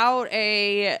 it's about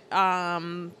a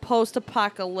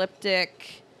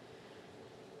post-apocalyptic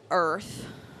Earth,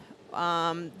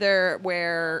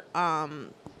 where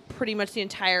pretty much the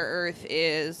entire Earth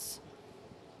is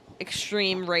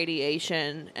extreme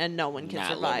radiation and no one can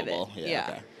Not survive livable. it. Yeah,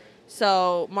 okay.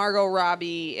 So Margot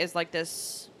Robbie is like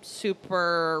this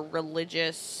super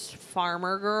religious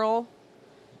farmer girl,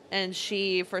 and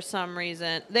she, for some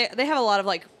reason, they have a lot of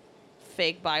like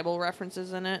fake Bible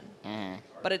references in it.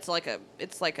 But it's like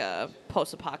a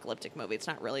post-apocalyptic movie. It's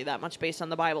not really that much based on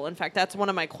the Bible. In fact, that's one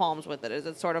of my qualms with it, is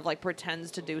it sort of like pretends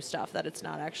to do stuff that it's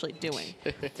not actually doing.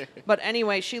 But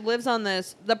anyway, she lives on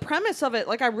this. The premise of it,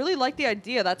 like, I really like the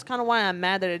idea. That's kind of why I'm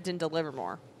mad that it didn't deliver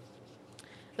more.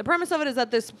 The premise of it is that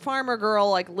this farmer girl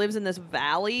like lives in this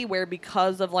valley where,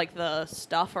 because of like the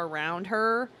stuff around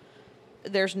her,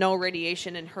 there's no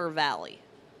radiation in her valley.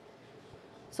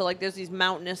 So like there's these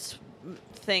mountainous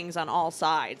things on all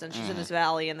sides, and she's in this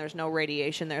valley and there's no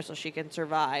radiation there, so she can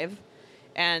survive.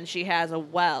 And she has a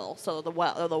well,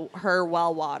 so her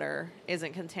well water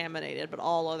isn't contaminated, but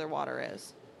all other water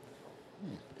is.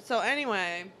 So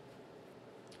anyway,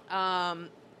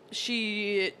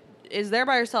 she is there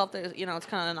by herself. There's, it's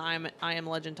kind of an I Am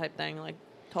Legend type thing, like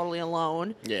totally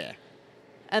alone. Yeah.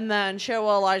 And then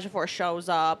Chitwell Elijah Ford shows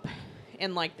up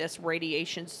in like this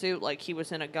radiation suit, like he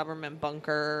was in a government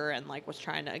bunker and like was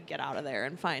trying to get out of there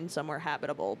and find somewhere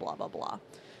habitable, blah blah blah.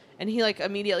 And he like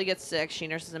immediately gets sick. She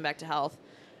nurses him back to health.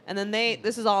 And then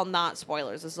this is all not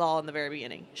spoilers. This is all in the very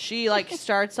beginning. She like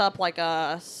starts up like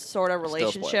a sort of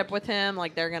relationship spoilers. with him.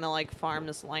 Like they're gonna like farm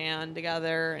this land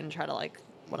together and try to like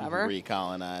whatever.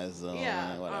 Recolonize the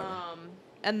land, whatever.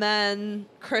 And then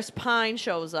Chris Pine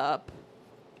shows up,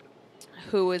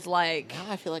 who is like,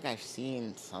 Now I feel like I've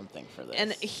seen something for this.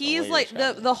 and the he's way like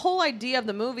you're the whole idea of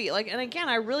the movie. Like, and again,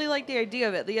 I really like the idea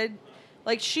of it.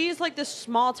 Like she's like this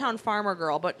small town farmer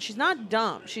girl, but she's not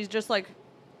dumb. She's just like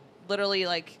literally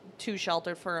like too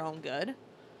sheltered for her own good.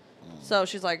 So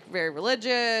she's like very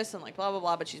religious and like blah blah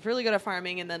blah, but she's really good at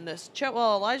farming. And then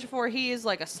Elijah Ford, he is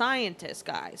like a scientist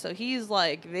guy, so he's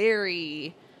like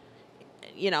very,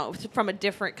 from a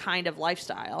different kind of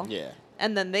lifestyle. Yeah.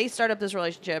 And then they start up this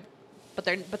relationship, but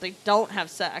they don't have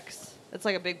sex. It's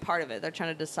like a big part of it. They're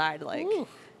trying to decide like,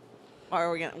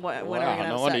 are we gonna when are we gonna have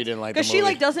no sex? wonder you didn't like the Because she movie.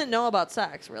 like doesn't know about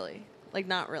sex really, like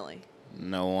not really.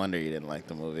 No wonder you didn't like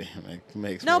the movie.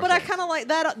 Makes No, more but I sense. kind of like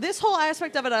that. This whole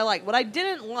aspect of it I like. What I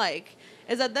didn't like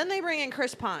is that then they bring in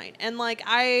Chris Pine. And, like,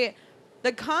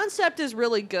 the concept is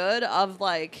really good of,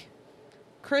 like,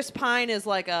 Chris Pine is,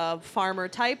 like, a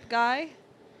farmer-type guy.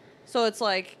 So it's,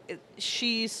 like,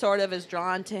 she sort of is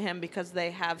drawn to him because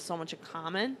they have so much in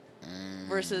common.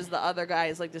 Versus the other guy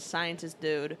is, like, the scientist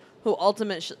dude who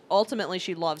ultimately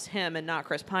she loves him and not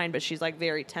Chris Pine. But she's, like,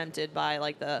 very tempted by,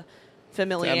 like, the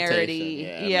familiarity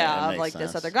Temptation. Yeah, that of makes like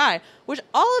this sense. other guy, which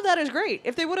all of that is great.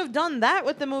 If they would have done that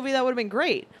with the movie, that would have been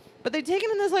great. But they take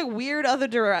it in this like weird other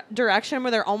direction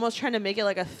where they're almost trying to make it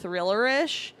like a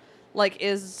thriller-ish, like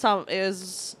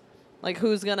is like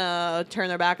who's gonna turn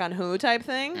their back on who type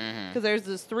thing. Because there's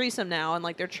this threesome now, and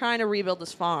like they're trying to rebuild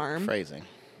this farm. Phrasing.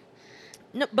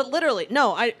 No, but literally,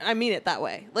 no, I mean it that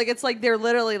way. Like it's like they're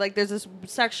literally like there's this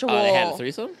sexual. Oh, they had a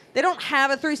threesome? They don't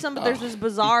have a threesome, but there's Oh. this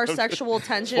bizarre sexual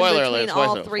tension Spoiler between alert, all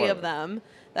spoiler, three of spoiler. them.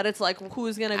 That it's like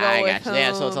who's gonna go I with got you. whom.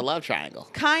 Yeah, so it's a love triangle.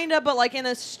 Kinda, but like in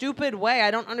a stupid way.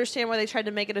 I don't understand why they tried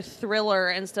to make it a thriller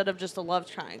instead of just a love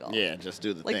triangle. Yeah, just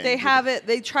do the Like thing. they have it.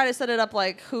 They try to set it up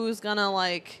like who's gonna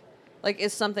like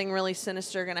is something really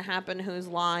sinister gonna happen? Who's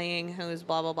lying? Who's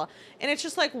blah blah blah? And it's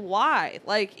just like why?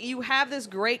 Like you have this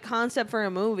great concept for a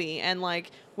movie, and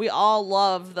like we all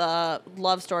love the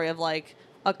love story of like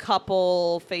a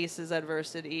couple faces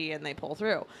adversity and they pull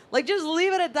through. Like just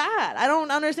leave it at that. I don't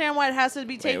understand why it has to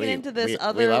be taken into this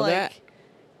other we love like. that?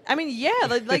 I mean, yeah,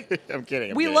 like I'm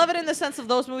kidding. we love it in the sense of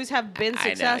those movies have been I know,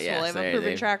 successful. yes, they have a they- proven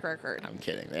they- track record. I'm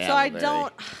kidding. So I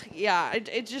don't. Yeah,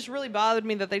 it just really bothered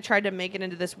me that they tried to make it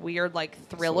into this weird like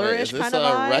thriller-ish kind of Is this a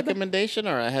vibe. recommendation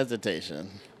or a hesitation?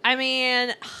 I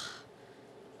mean,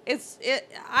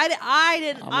 I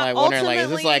didn't. I'm like wondering, like, is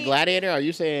this like ultimately- Gladiator? Are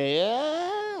you saying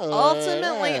yeah? or-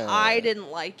 Ultimately, I didn't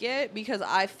like it because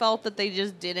I felt that they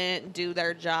just didn't do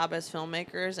their job as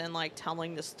filmmakers and like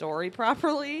telling the story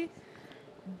properly.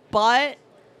 But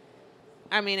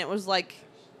I mean, it was like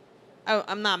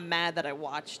I'm not mad that I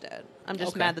watched it. I'm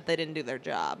just Okay. mad that they didn't do their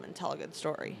job and tell a good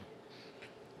story.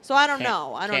 So I don't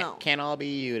know. I don't know. Can't all be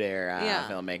you there, Yeah.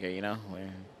 filmmaker. You know.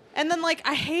 And then like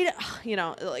I hate,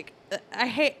 like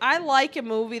I like a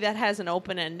movie that has an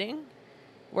open ending,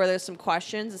 where there's some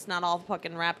questions. It's not all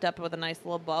fucking wrapped up with a nice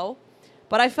little bow.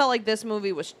 But I felt like this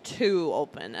movie was too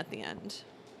open at the end,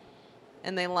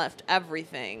 and they left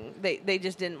everything. They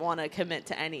just didn't want to commit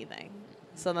to anything.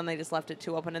 So then they just left it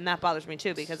too open, and that bothers me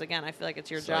too because again, I feel like it's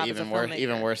your So job even as a worse, filmmaker.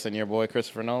 even worse than your boy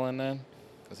Christopher Nolan then,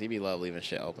 because he be love leaving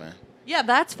shit open. Yeah,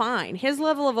 that's fine. His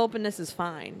level of openness is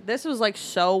fine. This was like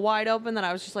so wide open that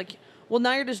I was just like, well,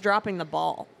 now you're just dropping the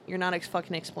ball. You're not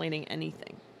fucking explaining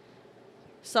anything.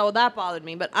 So that bothered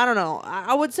me, but I don't know.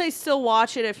 I would say still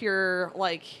watch it if you're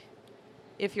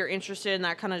interested in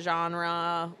that kind of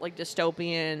genre, like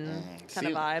dystopian kind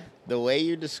of See, vibe. The way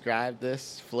you describe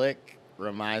this flick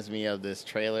reminds me of this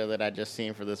trailer that I just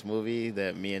seen for this movie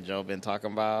that me and Joe been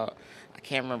talking about. I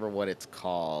can't remember what it's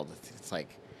called. It's like,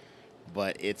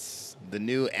 but it's the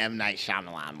new M. Night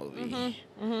Shyamalan movie.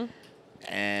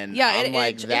 And Yeah, I'm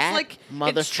like, it's that like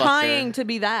motherfucker. it's trying to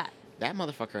be that. That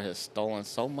motherfucker has stolen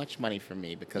so much money from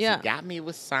me because Yeah. he got me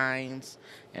with Signs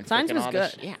and Signs freaking was all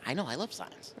this good. Yeah, I know. I love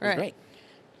Signs. It was Right. great.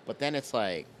 But then it's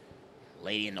like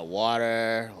Lady in the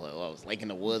Water, what was Lake in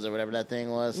the Woods or whatever that thing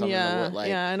was. Something in Yeah, the wood. Like,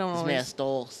 yeah, I don't This know. man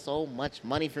stole so much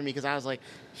money from me because I was like,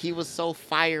 he was so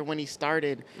fire when he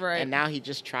started, Right. and now he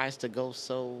just tries to go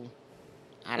so.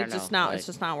 I don't It's know. just not. like, It's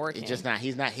just not working. It's just not.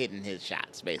 He's not hitting his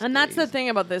shots, basically. And that's the He's- thing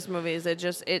about this movie is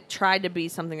it tried to be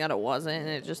something that it wasn't, and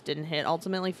it just didn't hit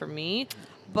ultimately for me.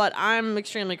 But I'm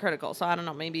extremely critical, so I don't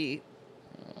know. Maybe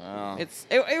Oh.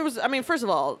 It was. I mean, first of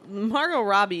all, Margot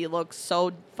Robbie looks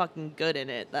so fucking good in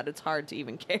it that it's hard to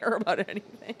even care about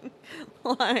anything.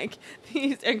 Like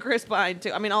and Chris Pine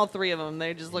too. I mean, all three of them.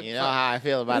 They just look. You know how I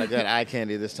feel about a good eye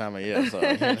candy this time of year. So,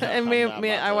 you know, and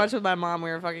I watched with my mom. We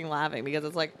were fucking laughing because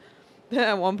it's like.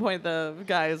 At one point, the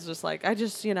guy is just like, I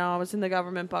was in the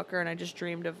government bunker and I just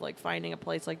dreamed of like finding a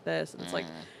place like this. And it's like,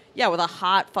 yeah, with a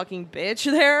hot fucking bitch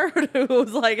there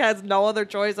who's like has no other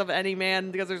choice of any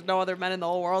man because there's no other men in the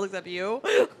whole world except you.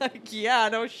 Like, yeah,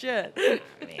 no shit. I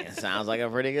mean, it sounds like a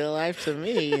pretty good life to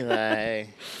me.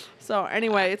 Like, so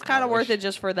anyway, it's kind of worth it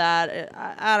just for that.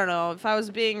 I don't know. If I was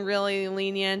being really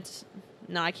lenient,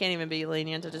 no, I can't even be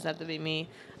lenient. It just have to be me.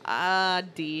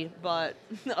 D, but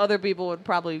other people would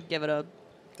probably give it a.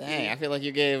 dang, I feel like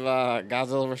you gave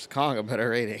Godzilla vs. Kong a better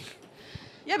rating.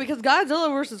 Yeah, because Godzilla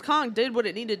vs. Kong did what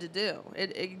it needed to do.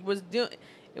 It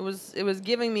was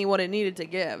giving me what it needed to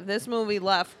give. This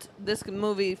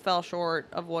movie fell short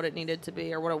of what it needed to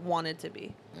be or what it wanted to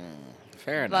be.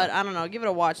 Fair enough. But I don't know. Give it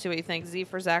a watch. See what you think. Z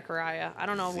for Zachariah. I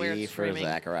don't know where it's for streaming.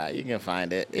 Zachariah. You can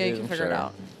find it. Yeah, you can figure it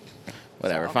out.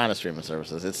 Whatever. So. Find the streaming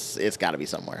services. It's got to be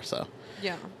somewhere. So.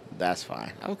 Yeah. That's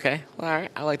fine. Okay. Well, all right.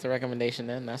 I like the recommendation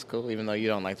then. That's cool. Even though you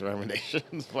don't like the recommendation.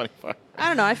 It's funny part. I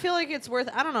don't know. I feel like it's worth.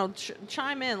 I don't know.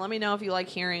 Chime in. Let me know if you like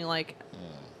hearing like,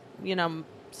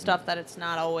 stuff that it's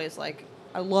not always like.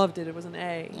 I loved it. It was an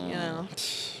A. You know.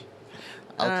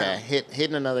 Okay.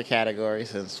 Hitting another category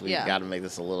since we Yeah. got to make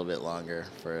this a little bit longer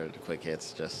for the quick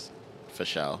hits, just for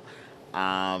show.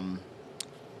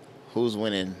 Who's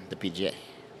winning the PGA?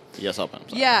 US Open. I'm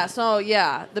sorry. Yeah, so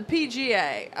the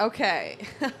PGA. Okay.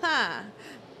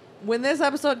 When this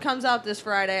episode comes out this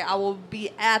Friday, I will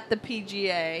be at the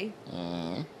PGA.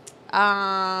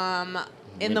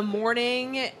 In the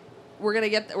morning, we're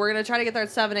gonna try to get there at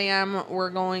 7 a.m.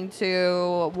 We're going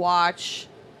to watch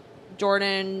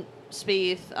Jordan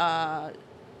Spieth,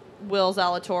 Will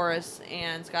Zalatoris,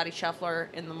 and Scotty Scheffler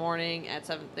in the morning at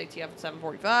 7. They tee up at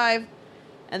 7:45.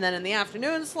 And then in the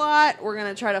afternoon slot, we're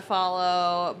going to try to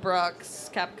follow Brooks,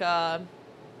 Koepka,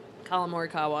 Colin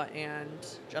Morikawa, and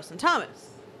Justin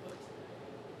Thomas.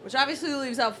 Which obviously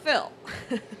leaves out Phil.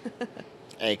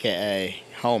 AKA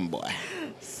Homeboy.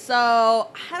 So,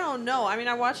 I don't know. I mean,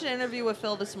 I watched an interview with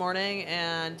Phil this morning,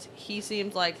 and he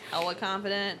seemed like hella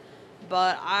confident.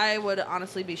 But I would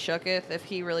honestly be shooketh if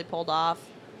he really pulled off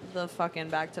the fucking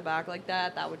back-to-back like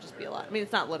that. That would just be a lot. I mean,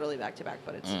 it's not literally back-to-back,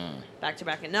 but it's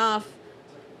back-to-back enough.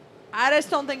 I just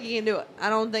don't think he can do it. I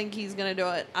don't think he's going to do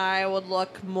it. I would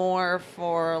look more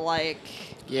for, like...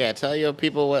 Yeah, tell your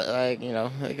people what, like,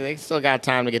 they still got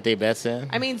time to get their bets in.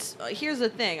 I mean, here's the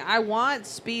thing. I want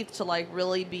Spieth to, like,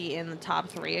 really be in the top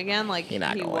 3 again, like he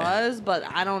was, but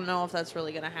I don't know if that's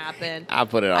really going to happen. I'll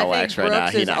put it on wax right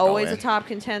now. Brooks is always a top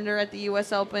contender at the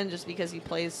U.S. Open just because he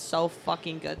plays so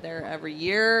fucking good there every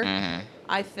year. Mm-hmm.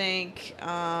 I think...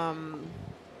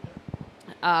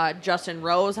 Justin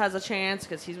Rose has a chance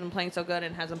because he's been playing so good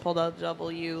and hasn't pulled out a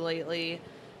W lately.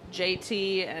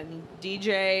 JT and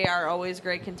DJ are always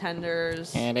great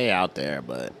contenders. And they out there,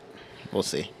 but we'll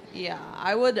see. Yeah,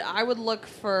 I would look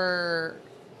for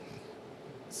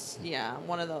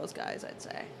one of those guys, I'd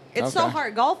say. It's so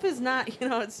hard. Golf is not,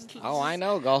 it's... Oh, I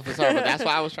know golf is hard, but that's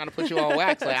why I was trying to put you on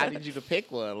wax. Like, I need you to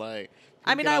pick one. Like,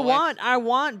 I mean, I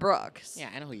want Brooks. Yeah,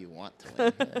 I know who you want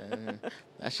to win.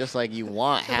 That's just like you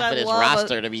want half of this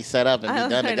roster to be set up and be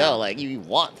done to go. Like, you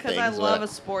want things. Because I love a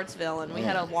sports villain. We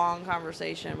had a long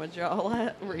conversation with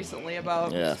Joel recently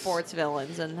about sports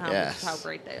villains and how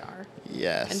great they are.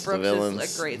 Yes. And Brooks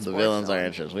is a great sports The villains villain. are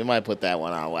interesting. We might put that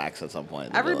one on wax at some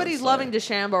point. Everybody's loving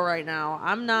DeChambeau right now.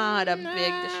 I'm not a big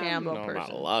DeChambeau person.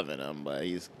 I'm not loving him, but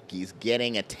he's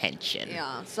getting attention.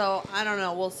 Yeah, so I don't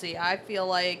know. We'll see. I feel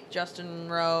like Justin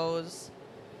Rose...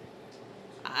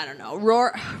 I don't know.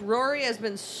 Rory has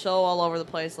been so all over the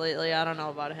place lately. I don't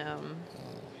know about him.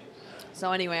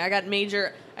 So anyway, I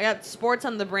got sports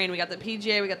on the brain. We got the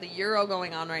PGA, we got the Euro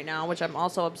going on right now, which I'm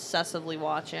also obsessively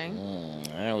watching.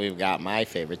 And we've got my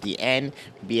favorite, the NBA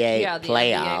the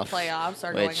playoffs. NBA playoffs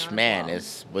are going on. Which, man,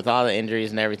 is with all the injuries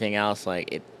and everything else,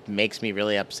 like it makes me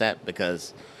really upset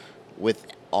because with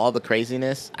all the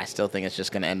craziness, I still think it's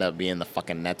just going to end up being the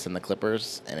fucking Nets and the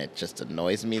Clippers, and it just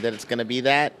annoys me that it's going to be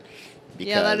that.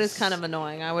 Yeah, that is kind of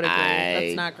annoying. I would agree.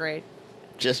 That's not great.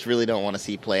 Just really don't want to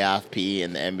see playoff P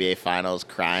in the NBA Finals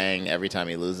crying every time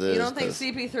he loses. You don't think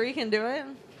CP3 can do it?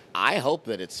 I hope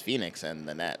that it's Phoenix and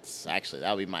the Nets. Actually,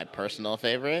 that would be my personal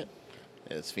favorite.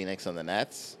 Is Phoenix and the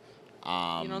Nets.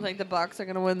 You don't think the Bucks are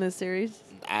going to win this series?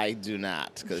 I do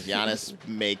not, because Giannis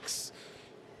makes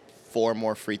 4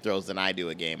 more free throws than I do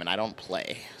a game, and I don't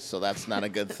play, so that's not a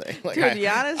good thing. Like, Dude,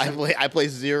 Giannis- I play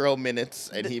 0 minutes,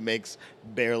 and he makes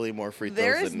barely more free throws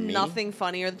There is than me. nothing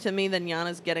funnier to me than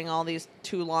Giannis getting all these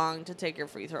too long to take your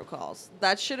free throw calls.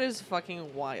 That shit is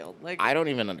fucking wild. Like, I don't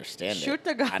even understand it. shoot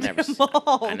the I goddamn never,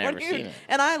 ball. I never What do you- seen it.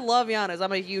 And I love Giannis.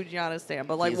 I'm a huge Giannis fan.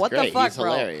 But like, He's what great. the fuck, He's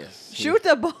bro? hilarious. Shoot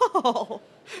the ball.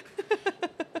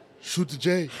 Shoot the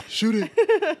J. Shoot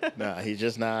it. No, he's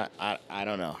just not. I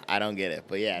don't know. I don't get it.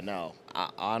 But yeah, no.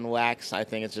 On wax, I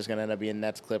think it's just going to end up being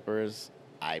Nets Clippers.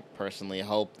 I personally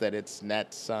hope that it's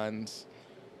Nets Suns.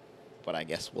 But I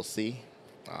guess we'll see.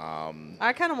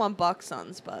 I kind of want Bucks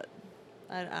Suns, but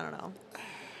I don't know.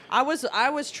 I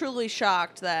was truly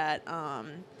shocked that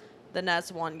the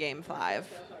Nets won Game 5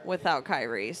 without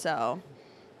Kyrie. So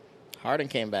Harden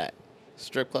came back.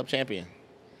 Strip club champion.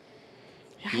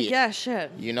 yeah, shit.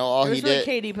 You know all it was he really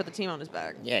did? KD put the team on his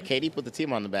back. Yeah, KD put the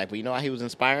team on the back, but you know why he was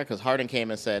inspired? Because Harden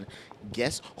came and said,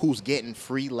 guess who's getting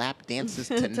free lap dances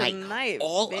tonight? Tonight,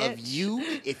 all bitch. of you,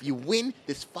 if you win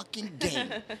this fucking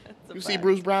game. It's a You see fact.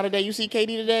 Bruce Brown today? You see KD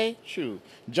today? Shoot.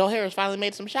 Joe Harris finally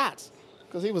made some shots.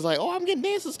 Because he was like, oh, I'm getting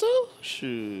dances too?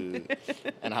 Shoot.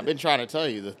 And I've been trying to tell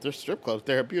you that their strip club's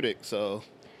therapeutic, so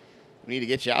we need to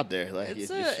get you out there. Like, It's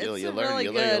you a learn, really you learn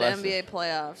your good lesson. NBA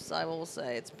playoffs. I will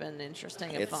say it's been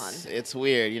interesting and fun. It's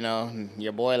weird, you know.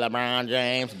 Your boy LeBron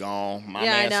James gone. My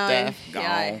Yeah, I man know. Steph gone.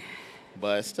 Yeah,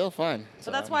 But it's still fun.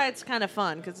 So that's why it's kind of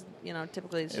fun because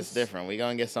typically it's just different. We're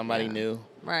going to get somebody Yeah. new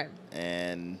Right.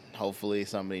 and hopefully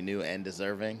somebody new and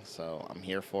deserving. So I'm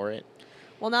here for it.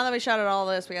 Well, now that we shouted all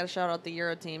this, we got to shout out the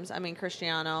Euro teams. I mean,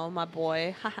 Cristiano, my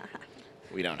boy.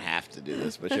 We don't have to do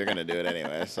this, but you're going to do it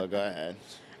anyway. So go ahead.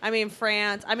 I mean,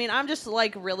 France. I mean, I'm just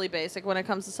like really basic when it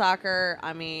comes to soccer.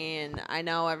 I mean, I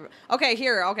know.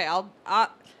 I'll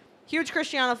huge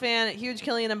Cristiano fan, huge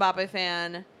Kylian Mbappe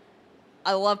fan.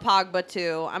 I love Pogba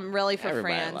too. I'm really for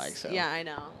Everybody France. likes him. Yeah, I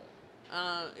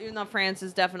know. Even though France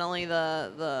is definitely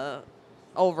the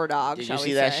overdog. Did shall you we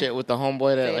see that say. shit with the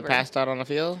homeboy that Favorite. passed out on the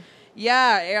field?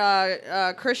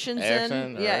 Yeah, Christensen.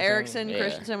 Erickson, Yeah, Erickson, yeah.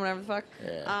 Christensen, whatever the fuck.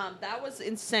 Yeah. That was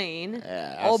insane.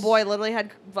 Yeah, Old boy literally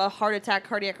had a heart attack,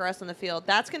 cardiac arrest on the field.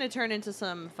 That's going to turn into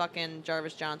some fucking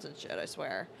Jarvis Johnson shit, I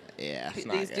swear. Yeah, it's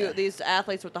not good. These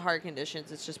athletes with the heart conditions,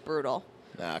 it's just brutal.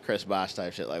 Nah, Chris Bosh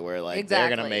type shit, like where like Exactly.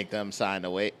 they're gonna make them sign the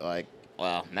I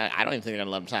don't even think they're gonna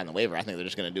let them sign the waiver. I think they're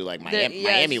just gonna do like Yeah, Miami. it's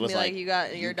Miami just was be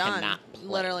like, you're done. cannot play.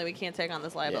 Literally, we can't take on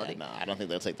this liability. Yeah, no, I don't think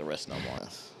they'll take the risk no more.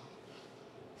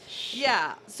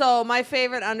 Yeah, so my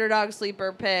favorite underdog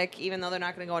sleeper pick, even though they're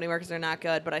not going to go anywhere because they're not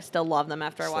good, but I still love them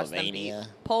after I watched them beat Slovenia.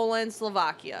 Poland,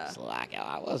 Slovakia. Slovakia,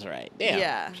 I was right. Damn.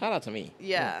 Yeah. Shout out to me.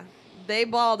 Yeah, they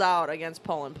balled out against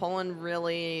Poland. Poland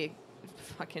really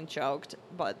fucking choked,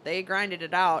 but they grinded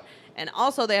it out. And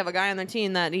also, they have a guy on their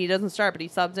team that he doesn't start, but he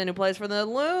subs in who plays for the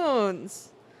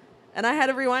Loons. And I had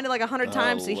to rewind it like 100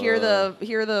 times to hear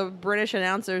the British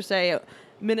announcer say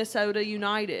Minnesota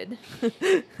United,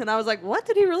 and I was like, "What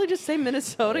did he really just say?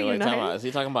 Minnesota Wait, United?" is he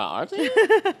talking about our team?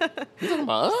 He talking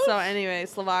about us? So anyway,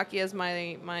 Slovakia is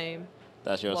my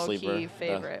That's your low-key sleeper.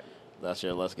 favorite. That's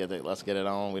your let's get it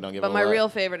on. We don't give But a my what. real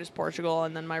favorite is Portugal,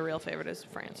 and then my real favorite is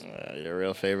France. Your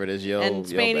real favorite is And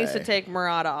Spain needs to take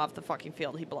Murata off the fucking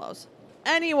field. He blows.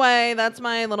 Anyway, that's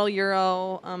my little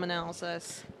Euro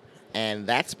analysis. And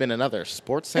that's been another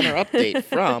Sports Center update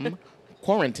from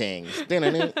Quarantines.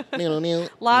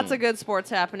 Lots of good sports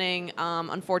happening.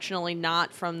 Unfortunately,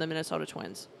 not from the Minnesota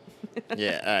Twins.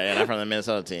 Yeah, not from the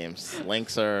Minnesota teams.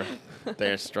 Lynx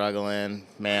they're struggling.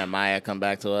 Man, Maya come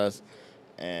back to us,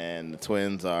 and the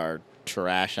Twins are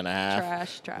trash and a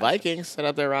half. Trash. Vikings set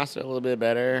up their roster a little bit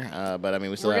better, but I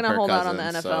mean we still We're have gonna Kirk hold out Cousins,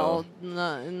 on the so-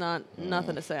 NFL.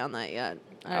 Nothing to say on that yet.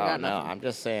 I Oh got no, nothing. I'm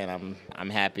just saying I'm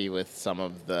happy with some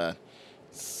of the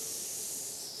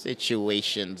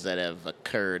situations that have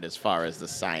occurred as far as the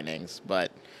signings,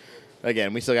 but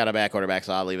again, we still got a bad quarterback,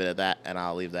 so I'll leave it at that, and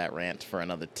I'll leave that rant for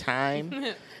another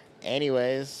time.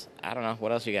 Anyways, I don't know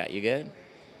what else you got. You good?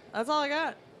 That's all I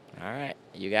got. All right,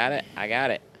 you got it. I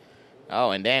got it.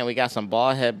 Oh, and Dan, we got some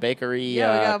Ballhead Bakery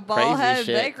Yeah, we got crazy Ballhead shit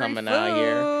Bakery coming out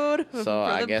here. food So for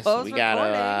I the guess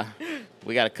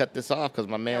we gotta cut this off because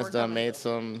my man's we're done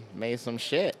coming. made some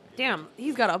shit. Damn,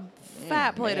 he's got a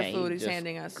fat plate Man, of food he he's just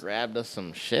handing us. Grabbed us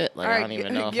some shit. Like All I right, don't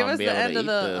even know if give I'm us be the able end to of eat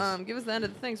the this. give us the end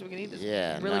of the thing so we can eat this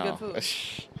Yeah, really no. good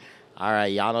food. All right,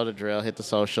 y'all know the drill. Hit the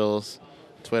socials: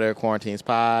 Twitter, Quarantines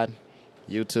Pod;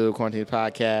 YouTube, Quarantines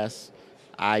Podcast;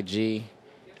 IG,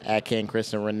 at King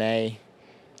Chris and Renee,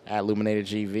 at Luminator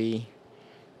GV.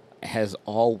 As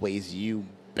always, you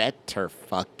better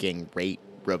fucking rate,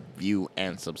 review,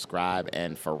 and subscribe.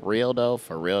 And for real though,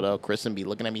 Kristen be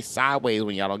looking at me sideways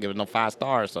when y'all don't give it no 5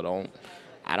 stars. So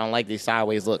I don't like these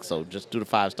sideways looks, so just do the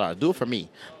 5 stars. Do it for me.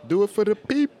 Do it for the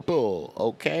people,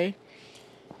 okay?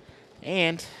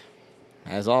 And,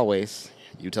 as always,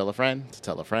 you tell a friend, to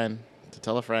tell a friend, to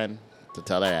tell a friend, to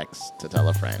tell their ex, to tell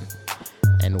a friend.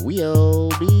 And we'll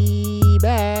be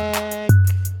back.